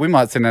 We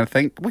might send out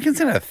we can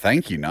send out a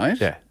thank you note.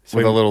 Yeah.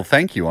 With a little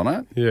thank you on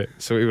it. Yeah.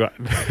 So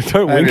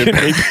don't wink at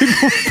me.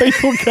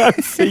 People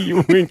can't see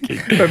you winking.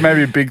 But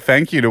maybe a big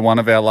thank you to one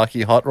of our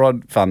lucky hot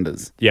rod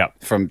funders. Yeah.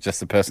 From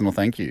just a personal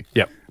thank you.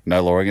 Yep.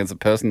 No law against a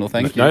personal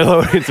thank you. No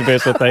law against a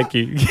personal thank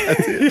you.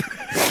 That's it.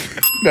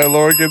 No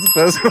law against a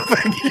personal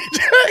thank you,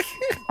 Jack.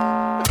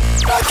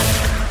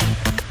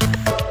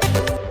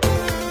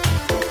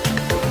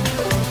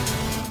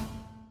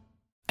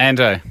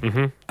 Ando.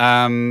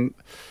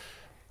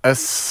 A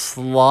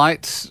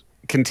slight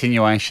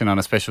continuation on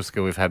a special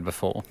skill we've had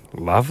before.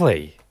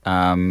 Lovely.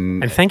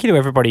 And thank you to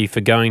everybody for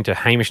going to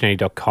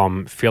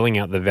hamishandy.com, filling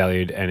out the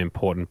valued and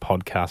important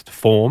podcast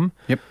form.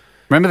 Yep.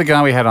 Remember the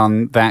guy we had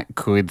on that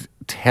could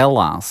tell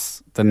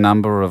us the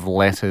number of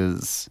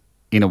letters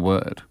in a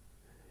word?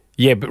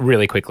 Yeah, but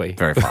really quickly.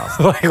 Very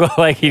fast.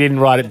 like he didn't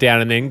write it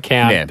down and then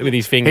count with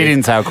his fingers. He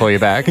didn't say, I'll call you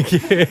back.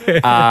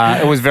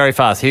 It was very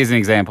fast. Here's an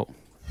example.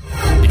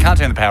 You can't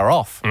turn the power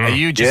off.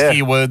 You just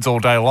hear words all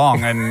day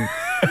long, and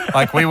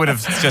we would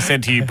have just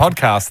said to you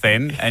podcast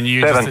then, and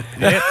you just...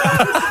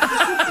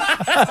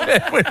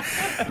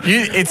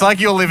 it's like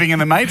you're living in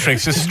the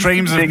Matrix, just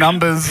streams of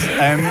numbers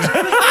and...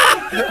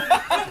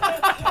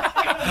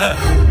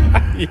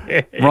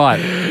 Right.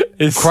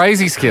 It's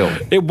crazy skill.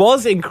 It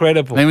was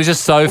incredible. It was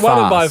just so fast. One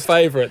of my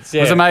favourites, It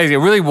was amazing.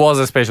 It really was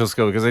a special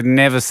skill because I'd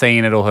never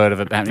seen it or heard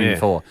of it happening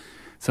before.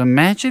 So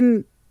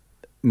imagine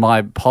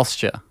my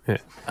posture. Yeah.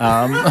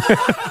 Right?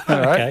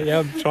 Okay,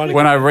 I'm trying to...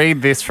 When I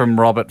read this from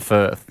Robert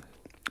Firth,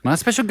 my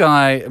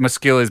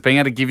skill is being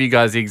able to give you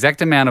guys the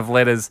exact amount of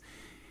letters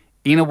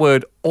in a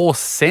word or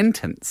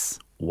sentence.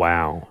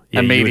 Wow.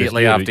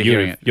 Immediately after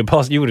hearing it.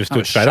 You would have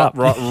stood straight up.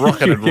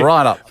 Rocketed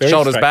right up.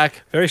 Shoulders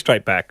back. Very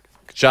straight back.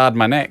 Jarred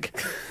my neck.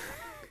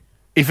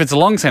 If it's a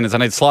long sentence, I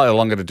need slightly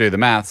longer to do the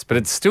maths, but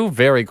it's still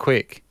very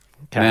quick.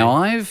 Okay. Now,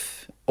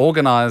 I've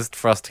organised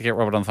for us to get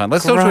Robert on the phone.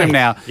 Let's talk to him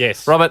now.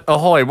 Yes. Robert,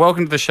 ahoy.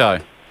 Welcome to the show.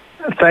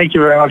 Thank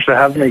you very much for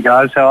having me,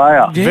 guys. How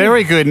are you? Yeah.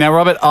 Very good. Now,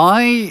 Robert,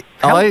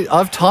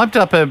 I've typed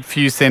up a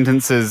few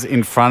sentences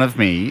in front of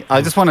me.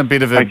 I just want a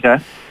bit of a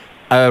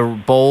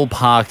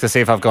ballpark to see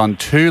if I've gone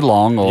too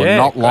long or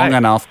not long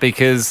enough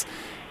because,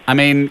 I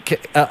mean,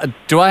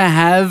 do I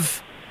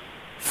have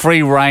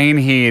free reign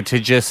here to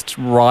just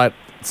write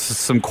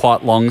some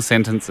quite long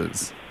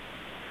sentences?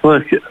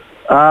 Look,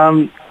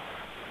 I'm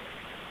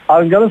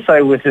going to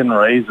say within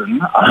reason.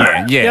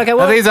 Yeah. Okay,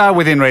 well, these are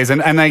within reason,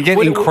 and they get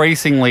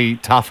increasingly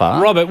tougher.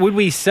 Robert, would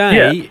we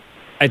say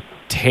a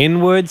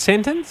 10-word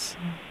sentence?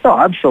 Oh,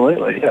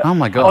 absolutely. Yeah. Oh,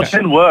 my Oh, God.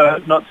 10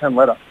 word, not 10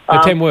 letter.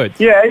 10 words.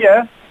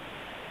 Yeah.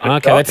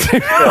 Okay, that's All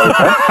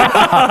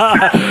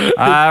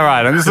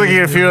right, I'm just looking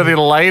at a few of the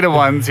later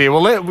ones here.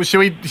 Well, should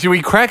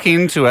we crack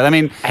into it? I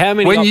mean, how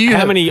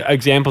many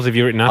examples have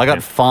you written up? I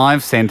got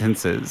 5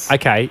 sentences.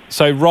 Okay,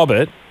 so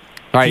Robert.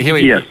 All right, here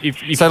we go.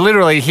 So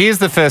literally, here's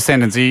the first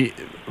sentence.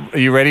 Are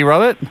you ready,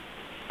 Robert?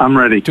 I'm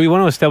ready. Do we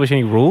want to establish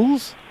any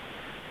rules?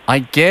 I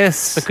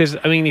guess. Because,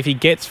 I mean, if he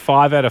gets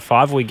 5 out of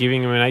 5, we're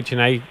giving him an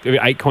H&A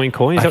 8-coin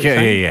coin. Is that what you're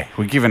saying? Yeah.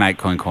 We give an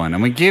 8-coin coin,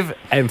 and we give.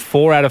 And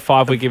 4 out of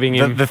 5, we're giving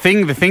him. The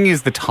thing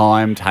is the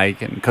time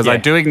taken, because I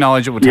do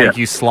acknowledge it will take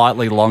you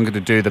slightly longer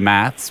to do the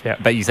maths. Yeah.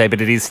 But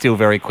it is still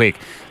very quick.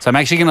 So I'm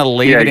actually going to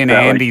leave it in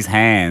Andy's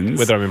hands.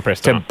 Whether I'm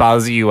impressed to or not.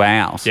 buzz you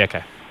out. Yeah.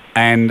 Okay.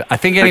 And I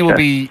think Andy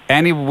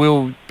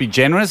will be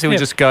generous. He will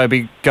just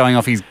be going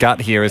off his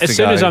gut here As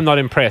soon as I'm not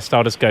impressed,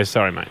 I'll just go,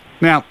 sorry, mate.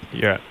 Now,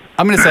 you're right.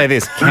 I'm going to say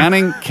this.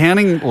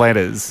 Counting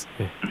letters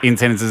in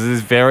sentences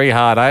is very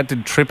hard. I had to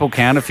triple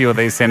count a few of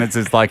these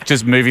sentences, like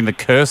just moving the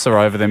cursor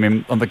over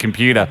them on the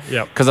computer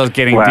because I was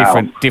getting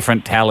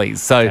different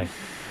tallies. So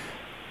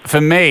for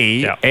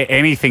me,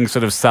 anything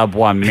sort of sub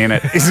 1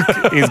 minute is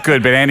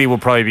good, but Andy will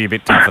probably be a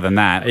bit tougher than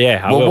that.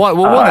 Yeah, I we'll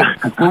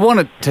will.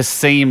 want it to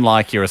seem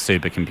like you're a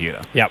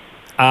supercomputer. Yep.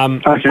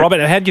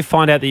 Robert, how did you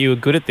find out that you were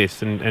good at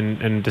this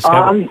and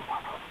discover?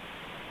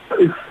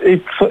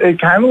 It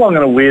came along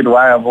in a weird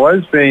way. I've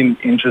always been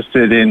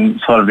interested in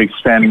sort of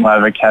expanding my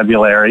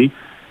vocabulary,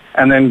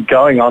 and then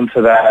going on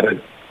to that,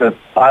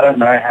 I don't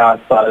know how I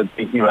started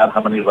thinking about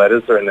how many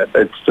letters are in it.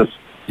 It's just...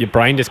 Your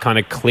brain just kind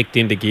of clicked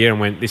into gear and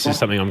went, this is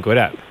something I'm good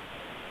at.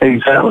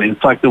 Exactly.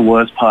 It's like the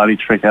worst party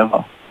trick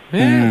ever.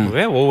 Yeah,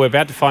 well, we're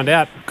about to find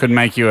out. Could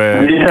make you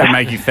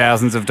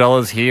thousands of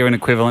dollars here in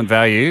equivalent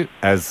value.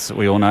 As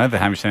we all know, the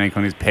Hamish Andy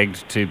coin is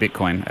pegged to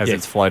Bitcoin as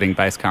its floating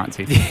base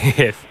currency.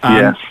 Yes.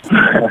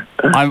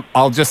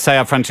 I'll just say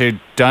up front too,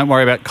 don't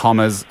worry about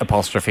commas,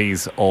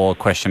 apostrophes, or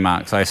question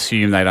marks. I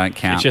assume they don't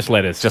count. It's just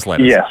letters. Just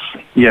letters. Yes.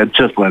 Yeah,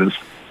 just letters.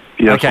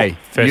 Yes. Okay.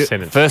 First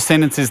sentence. First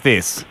sentence is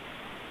this.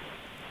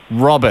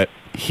 Robert,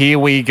 here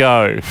we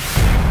go.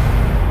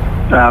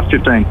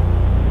 15.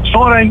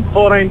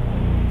 14.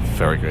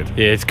 Very good.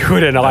 Yeah, it's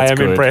good, and I am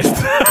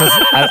impressed.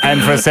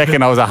 and for a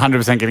second, I was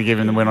 100% going to give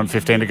him the win on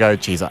 15 to go.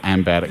 Geez, I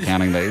am bad at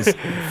counting these.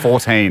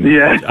 14.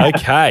 Yeah.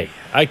 Okay.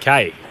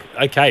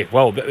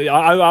 Well,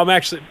 I'm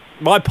actually...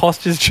 My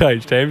posture's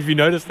changed, Ham. Have you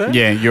noticed that?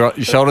 Yeah, your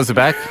shoulders are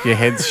back. Your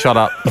head's shot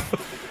up.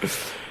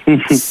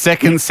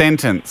 Second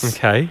sentence.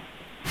 Okay.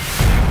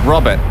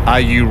 Robert,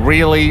 are you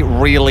really,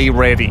 really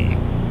ready?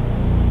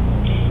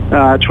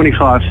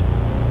 25.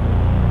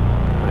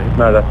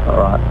 No, that's not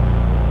right.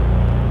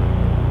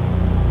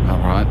 All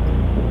right.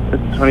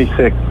 It's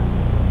 26.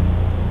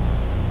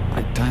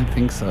 I don't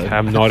think so.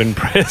 I'm not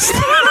impressed.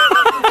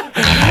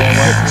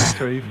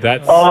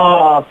 That's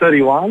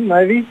 31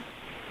 maybe.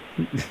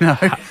 No.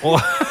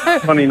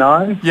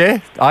 29. Yeah,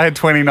 I had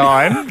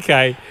 29.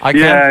 Okay.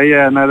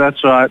 No,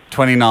 that's right.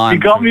 29.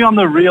 You got me on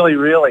the really,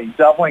 really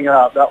doubling it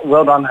up.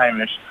 Well done,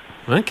 Hamish.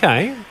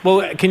 Okay.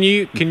 Well, can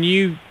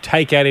you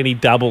take out any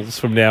doubles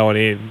from now on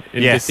in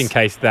just in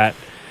case that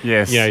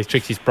he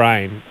tricks his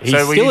brain? He's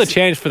still a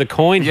chance for the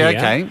coin here.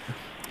 Okay.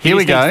 Here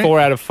we go. 4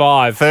 out of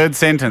 5. Third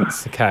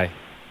sentence. Okay.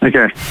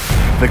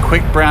 The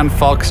quick brown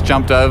fox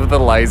jumped over the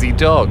lazy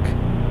dog.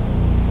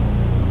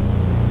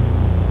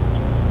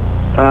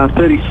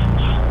 30.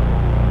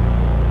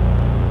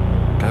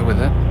 Go with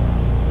it.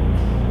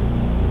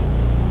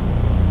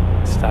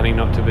 Starting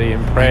not to be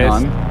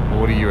impressed. Hang on.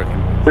 What do you reckon?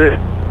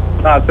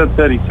 No, I said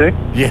 36.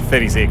 Yeah,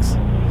 36.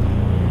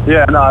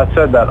 Yeah, no, I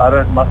said that.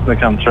 Mustn't have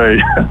come through.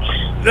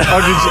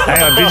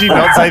 Hang on, did you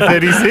not say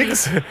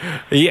 36?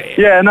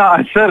 Yeah, no,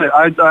 I said it.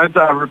 I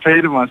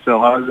repeated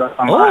myself.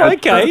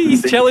 Okay.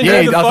 He's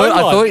challenging the phone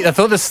line. I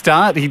thought the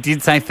start he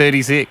did say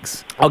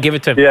 36. I'll give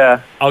it to him.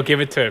 Yeah. I'll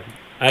give it to him.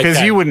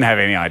 Because you wouldn't have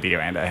any idea,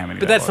 Ando, how many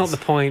But that's not the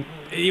point.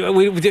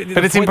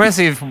 But it's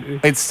impressive.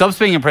 It stops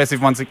being impressive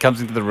once it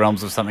comes into the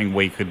realms of something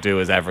we could do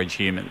as average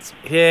humans.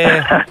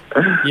 Yeah.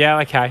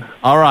 Okay.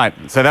 All right.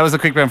 So that was the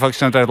quick brown fox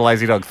jumped over the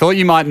lazy dog. Thought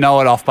you might know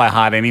it off by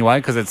heart anyway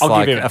because it's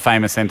like a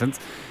famous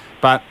sentence.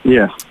 But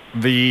all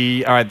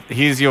right,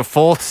 here's your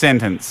fourth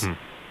sentence.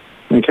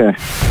 Okay.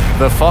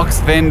 The fox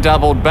then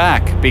doubled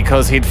back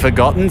because he'd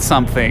forgotten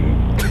something.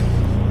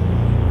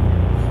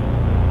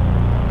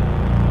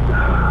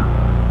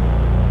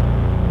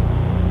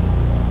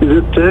 Is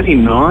it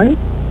 39?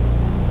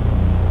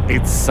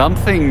 It's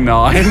something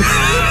 9.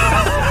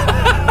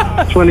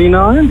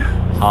 29?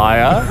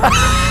 Higher.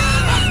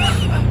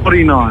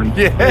 49.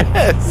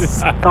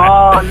 Yes.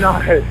 Oh,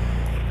 no.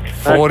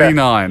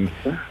 49.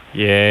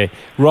 Yeah.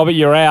 Robert,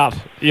 you're out.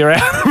 You're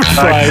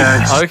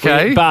out.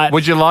 Okay. But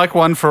would you like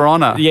one for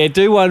honour? Yeah,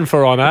 do one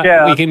for honour.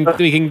 Yeah. We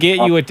can get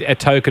you a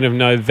token of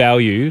no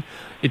value.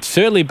 It's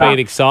certainly been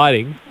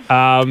exciting.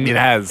 It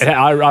has.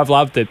 I've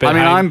loved it. But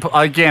I mean,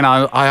 I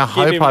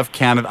hope I've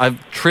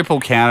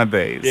triple counted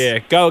these. Yeah,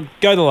 go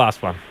the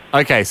last one.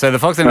 Okay, so the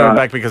fox ended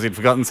back because he'd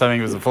forgotten something.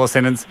 It was the fourth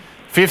sentence.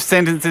 Fifth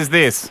sentence is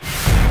this.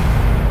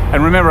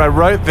 And remember, I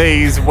wrote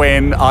these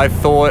when I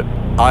thought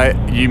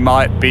you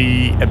might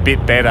be a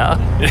bit better.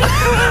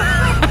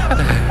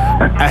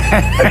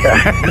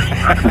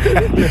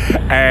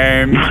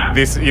 And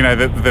this,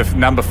 the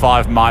number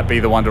 5 might be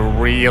the one to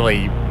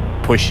really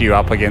push you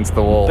up against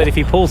the wall. But if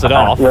he pulls it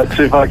off... Let's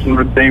see if I can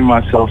redeem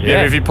myself.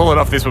 Yeah, if you pull it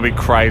off, this will be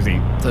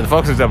crazy. So the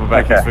fox is double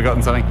back. He's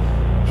forgotten something.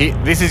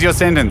 This is your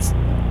sentence.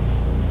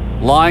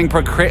 Lying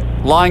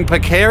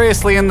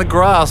precariously in the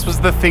grass was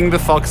the thing the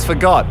fox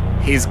forgot.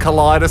 His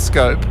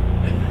kaleidoscope.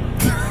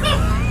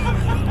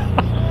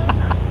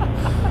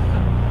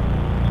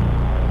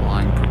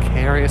 Lying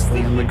precariously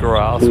in the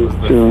grass was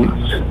the thing the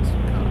fox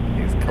forgot.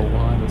 His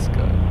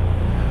kaleidoscope.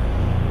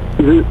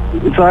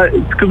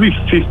 It could be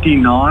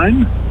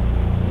 59.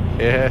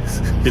 Yes.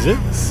 Is it?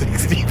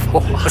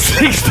 64.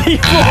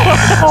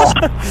 64.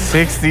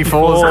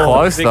 64 is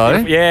close, though.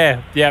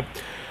 Yeah.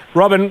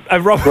 Robin.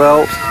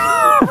 Well...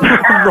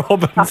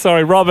 Robert.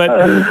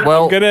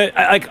 Well, I'm gonna.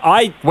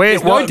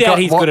 There's no doubt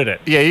he's good at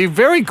it. Yeah, you're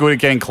very good at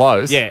getting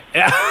close. Yeah.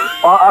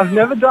 I've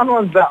never done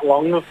one that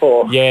long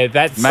before. Yeah,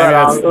 that's it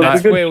was a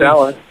good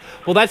challenge.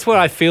 Well, that's where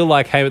I feel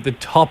like, hey, at the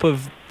top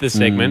of the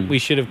segment, we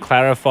should have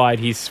clarified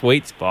his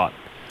sweet spot.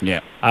 Yeah.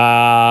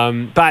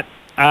 But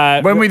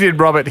when we did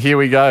Robert, here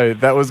we go.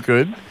 That was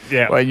good.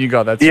 Yeah. Well, you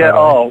got that.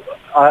 Yeah.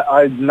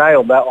 I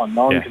nailed that one.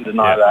 No one can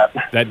deny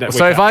that.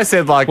 So if I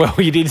said well,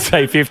 you did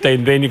say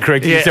 15, then you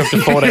corrected yourself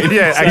to 14.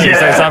 Yeah, actually,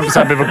 so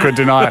some people could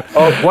deny it.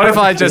 What if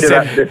I just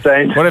said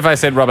 15? What if I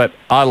said, Robert,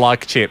 I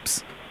like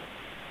chips?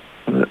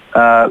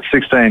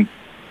 16.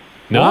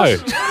 No,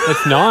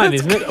 it's 9,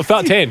 isn't it? I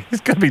felt 10.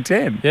 It's got to be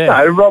 10. Yeah.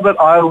 No, Robert,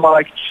 I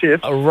like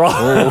chips. That's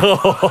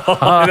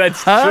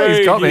true.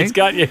 He's got me. He's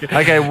got you.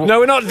 Okay. No,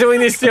 we're not doing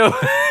this still.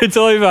 It's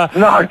over.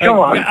 No, come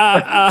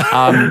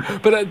on.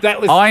 But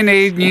that was... I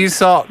need new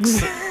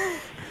socks.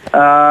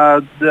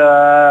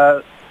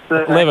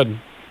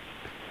 11.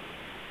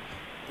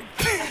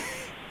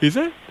 Is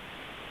it?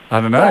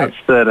 I don't know. That's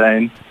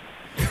 13.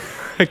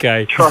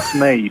 Okay. Trust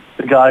me,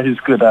 the guy who's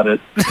good at it.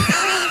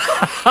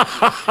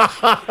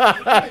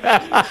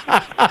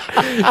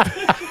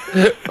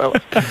 Well,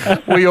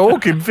 we all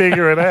can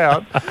figure it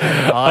out.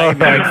 I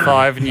made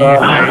 5 new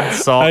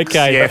socks.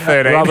 Okay. Yeah,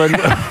 13.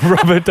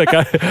 Robert,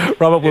 okay.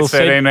 Robert will it's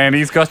 13, man.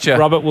 He's got you.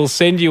 Robert will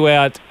send you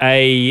out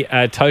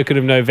a token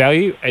of no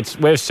value.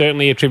 We've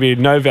certainly attributed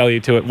no value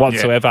to it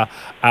whatsoever.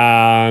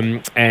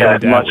 And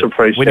much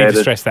appreciated. We need to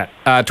stress that.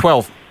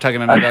 12.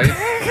 Token of no value.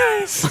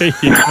 See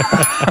you.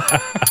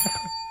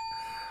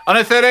 Oh,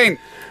 no, 13.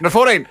 No,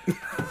 14.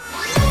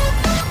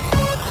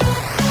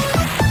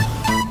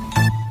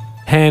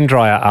 Hand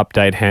dryer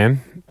update,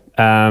 Ham.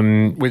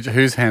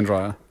 Whose hand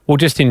dryer? Well,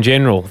 just in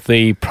general,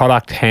 the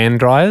product hand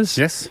dryers.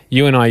 Yes.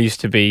 You and I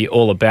used to be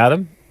all about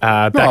them.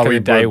 Back in the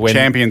day when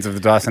champions of the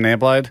Dyson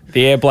Airblade.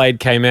 The Airblade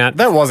came out.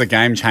 That was a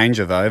game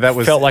changer, though. That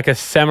was felt like a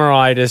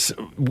samurai just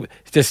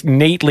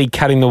neatly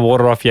cutting the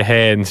water off your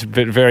hands,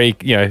 but very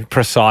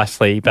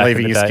precisely. Back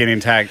leaving in the your day. skin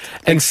intact.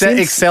 And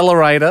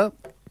Accelerator.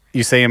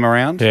 You see them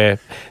around? Yeah.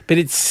 But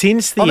it's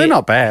since the... they're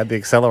not bad, the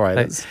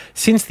accelerators.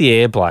 Since the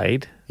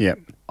Airblade,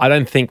 I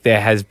don't think there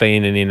has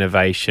been an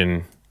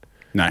innovation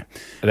that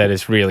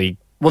is really...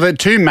 Well, there are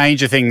two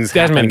major things happened.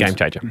 It hasn't been a game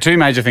changer. Two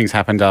major things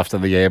happened after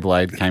the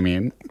Airblade came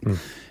in.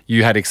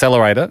 You had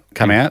Accelerator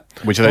come out,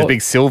 which are those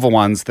big silver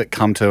ones that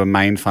come to a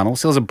main funnel.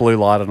 Still has a blue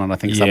light on it, I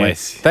think, somewhere.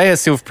 Yes. They are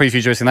still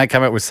pre-futuristic, and they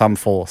come out with some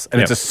force,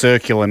 and it's a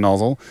circular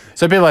nozzle.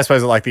 So people, I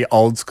suppose, are like the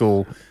old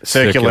school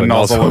circular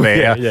nozzle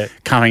there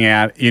coming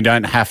out. You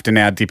don't have to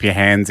now dip your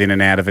hands in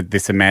and out of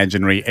this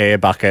imaginary air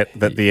bucket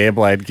that the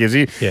Airblade gives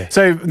you. Yeah.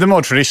 So the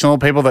more traditional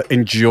people that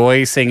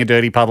enjoy seeing a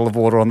dirty puddle of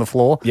water on the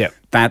floor,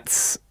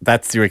 that's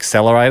your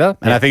Accelerator.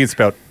 And I think it's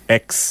spelled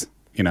X,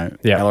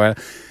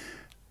 Accelerator.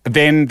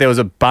 Then there was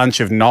a bunch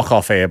of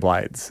knockoff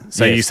Airblades.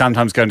 So you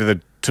sometimes go into the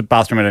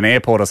bathroom at an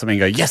airport or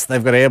something and go, yes,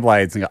 they've got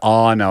Airblades. And go,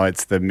 oh, no,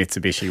 it's the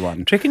Mitsubishi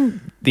one. Do you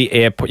reckon the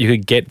airport, you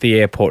could get the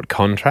airport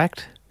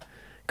contract?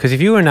 Because if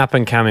you were an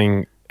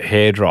up-and-coming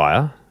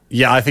hairdryer...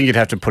 Yeah, I think you'd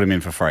have to put them in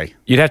for free.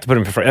 You'd have to put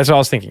them for free. That's what I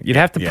was thinking. You'd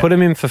have to put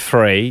them in for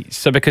free.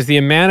 So because the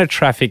amount of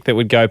traffic that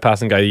would go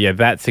past and go, yeah,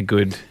 that's a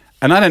good...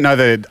 And I don't know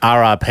the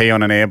RRP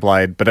on an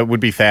Airblade, but it would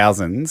be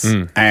thousands.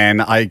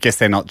 And I guess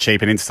they're not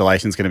cheap, and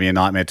installation's going to be a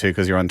nightmare too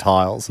because you're on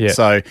tiles. Yeah.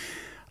 So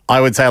I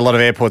would say a lot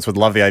of airports would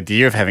love the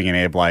idea of having an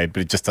Airblade,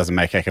 but it just doesn't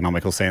make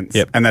economical sense.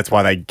 Yep. And that's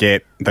why they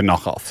get the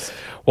knockoffs.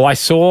 Well, I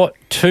saw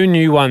 2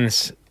 new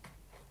ones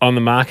on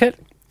the market.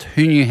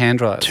 2 new hand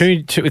dryers.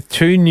 With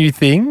 2 new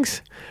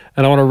things.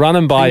 And I want to run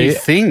them by you.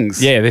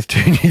 Things? Yeah, there's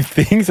 2 new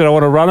things, and I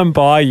want to run them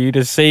by you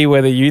to see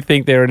whether you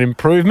think they're an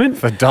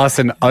improvement. The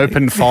Dyson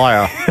Open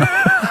Fire.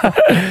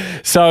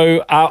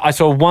 So I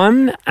saw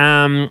one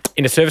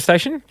in a service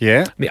station.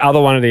 Yeah. The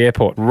other one at the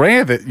airport.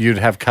 Rare that you'd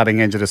have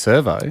cutting edge at a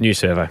servo. New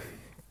servo.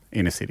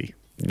 In a city.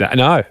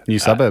 No. New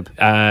suburb.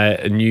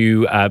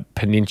 New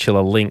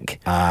Peninsula Link.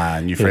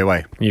 New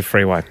freeway. New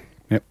freeway.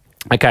 Yep.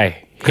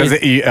 Okay. Because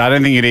I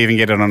don't think you'd even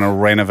get it on a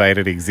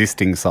renovated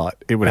existing site.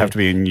 It would have to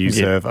be a new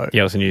servo. Yeah,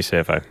 it was a new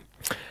servo.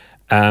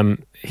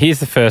 Here's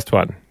the first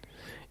one.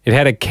 It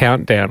had a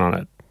countdown on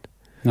it.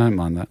 I don't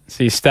mind that.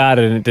 So you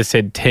started and it just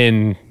said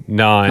 10,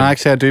 9. No,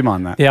 actually, I do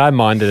mind that. Yeah, I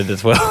minded it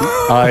as well.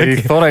 I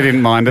thought I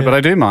didn't mind it, but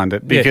I do mind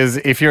it because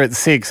if you're at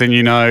 6 and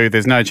you know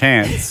there's no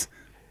chance,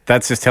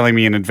 that's just telling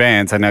me in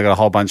advance I now got a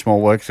whole bunch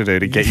more work to do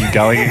to get you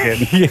going again.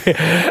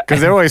 Because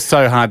they're always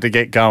so hard to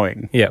get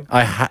going. Yeah.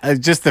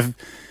 Just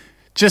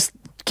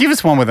give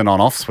us one with an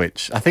on-off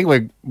switch. I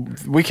think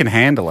we can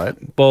handle it.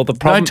 Well, the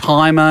problem... No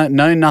timer,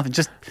 no nothing.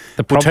 Just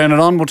we'll turn it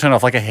on, we'll turn it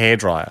off like a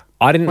hairdryer.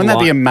 Wouldn't that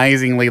be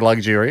amazingly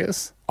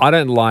luxurious? I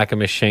don't like a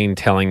machine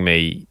telling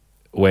me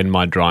when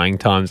my drying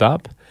time's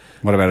up.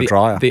 What about a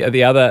dryer?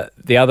 The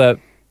other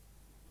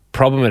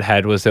problem it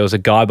had was there was a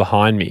guy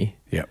behind me.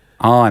 Yep.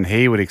 Oh, and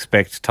he would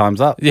expect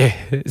time's up. Yeah.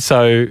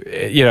 So,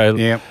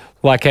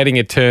 like having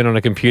a turn on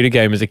a computer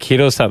game as a kid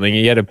or something,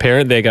 you had a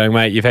parent there going,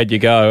 mate, you've had your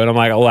go. And I'm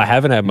like, I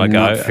haven't had my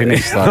go. Not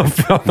finished, though.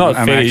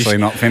 I'm actually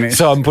not finished.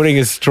 So I'm putting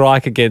a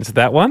strike against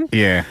that one.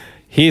 Yeah.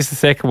 Here's the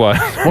second one.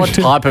 What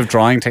type of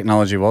drying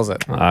technology was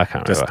it? I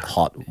can't remember. Just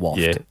hot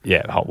waft.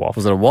 Yeah, hot waft.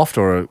 Was it a waft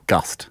or a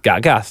gust?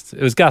 Gust.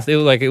 It was gust. It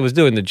was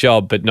doing the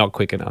job, but not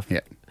quick enough.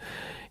 Yeah.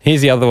 Here's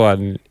the other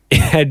one.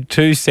 It had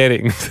 2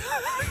 settings,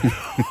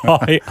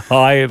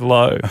 high and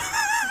low.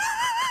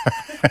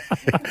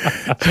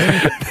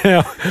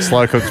 Now,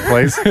 slow cooks,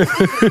 please.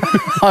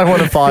 I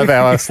want a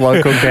 5-hour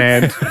slow cooked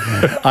hand.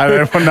 I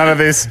don't want none of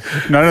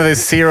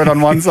this sear it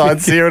on one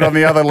side, sear it on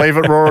the other, leave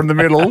it raw in the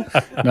middle.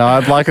 No,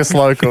 I'd like a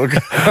slow cook.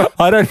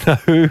 I don't know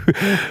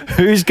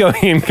who's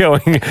going,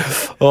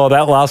 oh,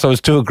 that last one was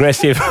too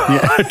aggressive.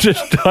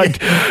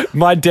 Yeah.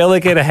 My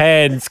delicate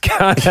hands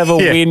can't have a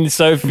wind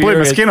so furious. Blew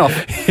my skin off.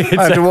 Exactly.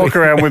 I had to walk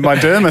around with my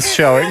dermis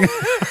showing.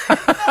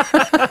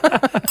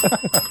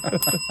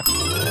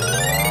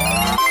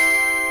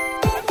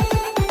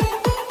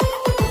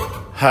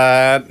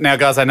 Now,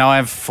 guys, I know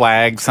I've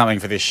flagged something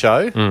for this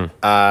show.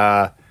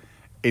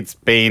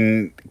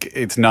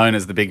 It's known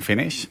as the Big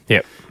Finish.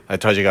 Yep. I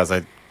told you guys.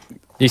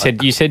 You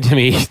said to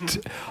me,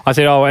 I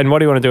said, oh, and what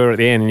do you want to do at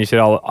the end? And you said,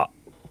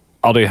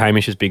 I'll do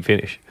Hamish's Big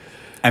Finish.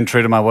 And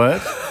true to my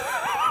word,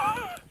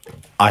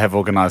 I have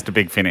organised a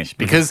Big Finish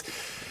because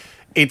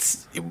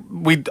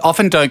we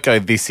often don't go,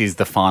 this is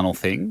the final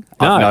thing,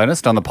 I've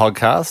noticed on the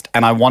podcast,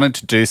 and I wanted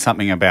to do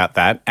something about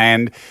that.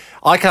 And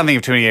I can't think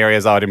of too many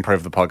areas I would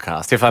improve the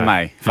podcast, if I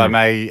may. If I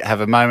may have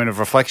a moment of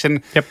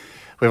reflection. Yep.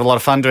 We have a lot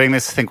of fun doing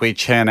this. I think we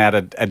churn out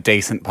a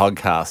decent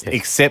podcast,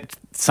 except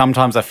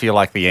sometimes I feel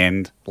like the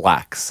end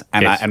lacks.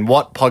 And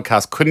what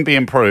podcast couldn't be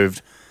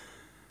improved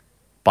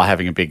by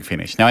having a big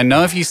finish? Now, I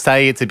know if you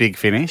say it's a big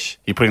finish,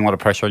 you're putting a lot of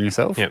pressure on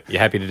yourself. Yep,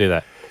 you're happy to do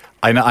that.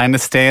 I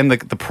understand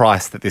the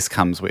price that this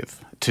comes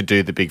with to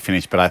do the big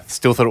finish, but I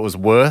still thought it was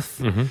worth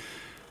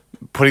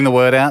putting the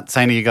word out,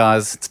 saying to you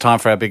guys, it's time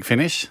for our big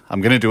finish.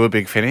 I'm going to do a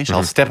big finish.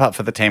 I'll step up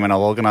for the team and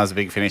I'll organise a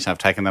big finish. I've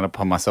taken that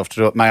upon myself to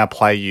do it. May I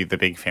play you the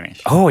big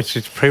finish? Oh,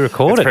 it's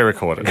pre-recorded? It's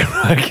pre-recorded.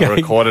 Okay. I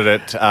recorded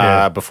it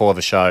before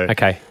the show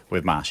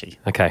with Marshy.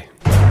 Okay.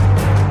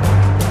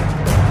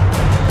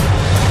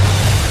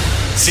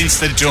 Since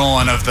the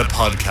dawn of the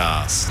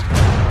podcast,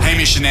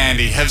 Hamish and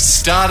Andy have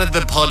started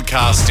the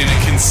podcast in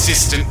a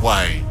consistent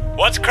way.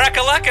 What's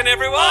crack-a-lackin',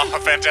 everyone? Oh,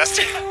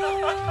 fantastic.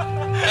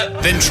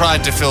 Then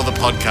tried to fill the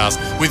podcast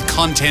with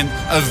content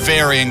of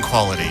varying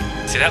quality.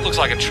 See, that looks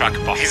like a truck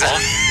bomb.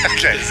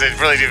 Okay, it's a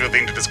really difficult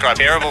thing to describe.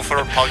 Terrible for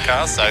a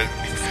podcast, so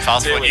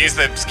fast forward. Use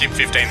the skip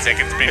 15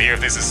 seconds bit here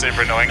if this is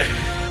super annoying.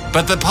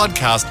 But the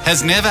podcast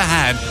has never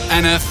had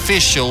an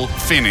official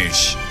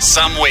finish.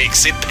 Some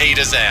weeks it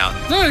peters out.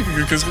 No,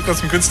 because we've got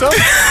some good stuff.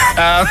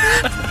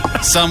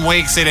 Some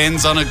weeks it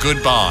ends on a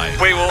goodbye.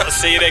 We will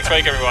see you next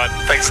week, everyone.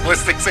 Thanks for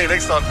listening. See you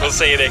next time. We'll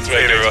see you next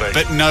week, everyone.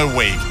 But no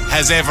week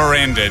has ever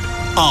ended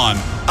on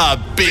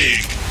a big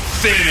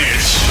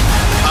finish.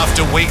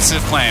 After weeks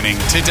of planning,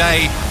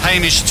 today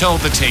Hamish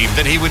told the team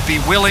that he would be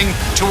willing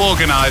to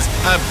organise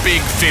a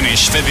big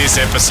finish for this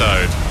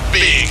episode.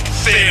 Big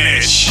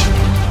finish.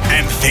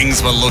 And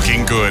things were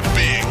looking good.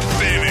 Big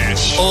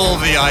finish. All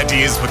the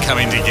ideas were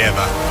coming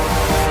together.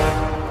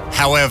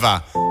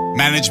 However,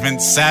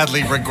 management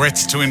sadly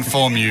regrets to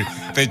inform you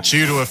that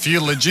due to a few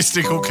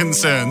logistical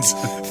concerns,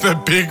 the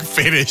big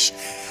finish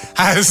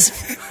has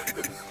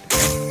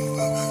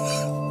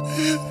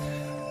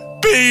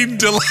been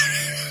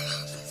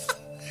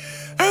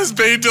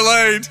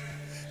delayed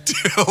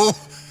till,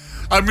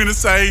 I'm going to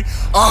say,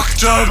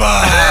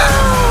 October.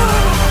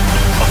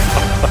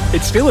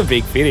 It's still a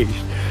big finish.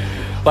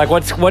 Like,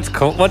 what's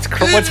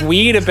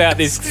weird about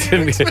this?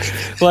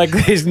 Like,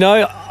 there's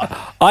no.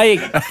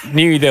 I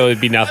knew there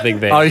would be nothing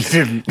there. Oh, you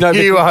didn't? No,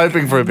 you were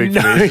hoping for a big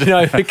finish.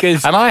 No,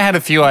 because and I had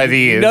a few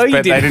ideas,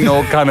 but they didn't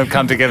all kind of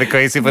come together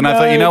cohesive. And I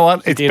thought, you know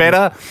what? It's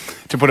better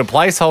to put a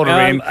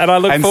placeholder in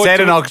and set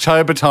an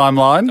October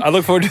timeline. I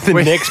look forward to the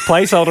next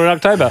placeholder in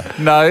October.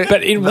 No,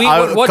 but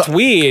what's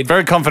weird?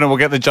 Very confident we'll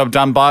get the job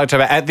done by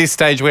October. At this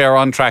stage, we are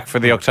on track for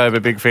the October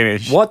big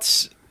finish.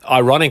 What's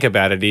ironic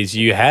about it is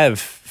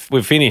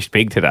we've finished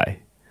big today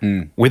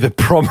with a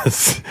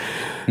promise.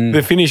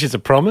 The finish is a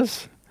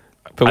promise.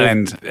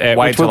 and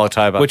wait till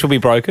October. Which will be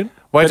broken.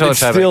 Wait till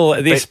It's October. still,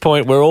 at this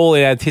point, we're all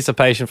in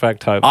anticipation for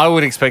October. I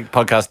would expect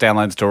podcast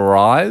downloads to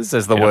rise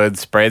as the word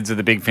spreads with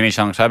the big finish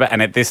on October.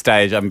 And at this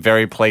stage, I'm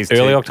very pleased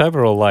Early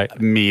October or late?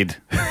 Mid.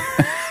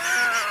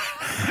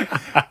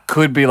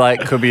 Could be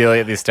early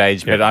at this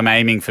stage, but I'm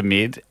aiming for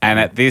mid. And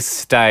at this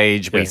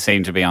stage, we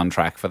seem to be on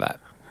track for that,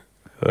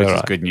 which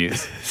is good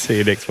news. See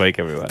you next week,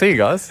 everyone. See you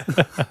guys.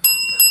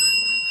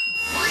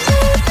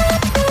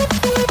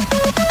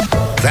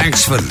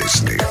 Thanks for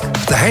listening.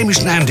 The Hamish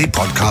and Andy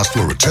podcast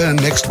will return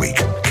next week.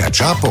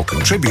 Catch up or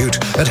contribute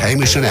at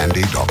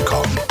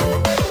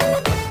hamishandandy.com.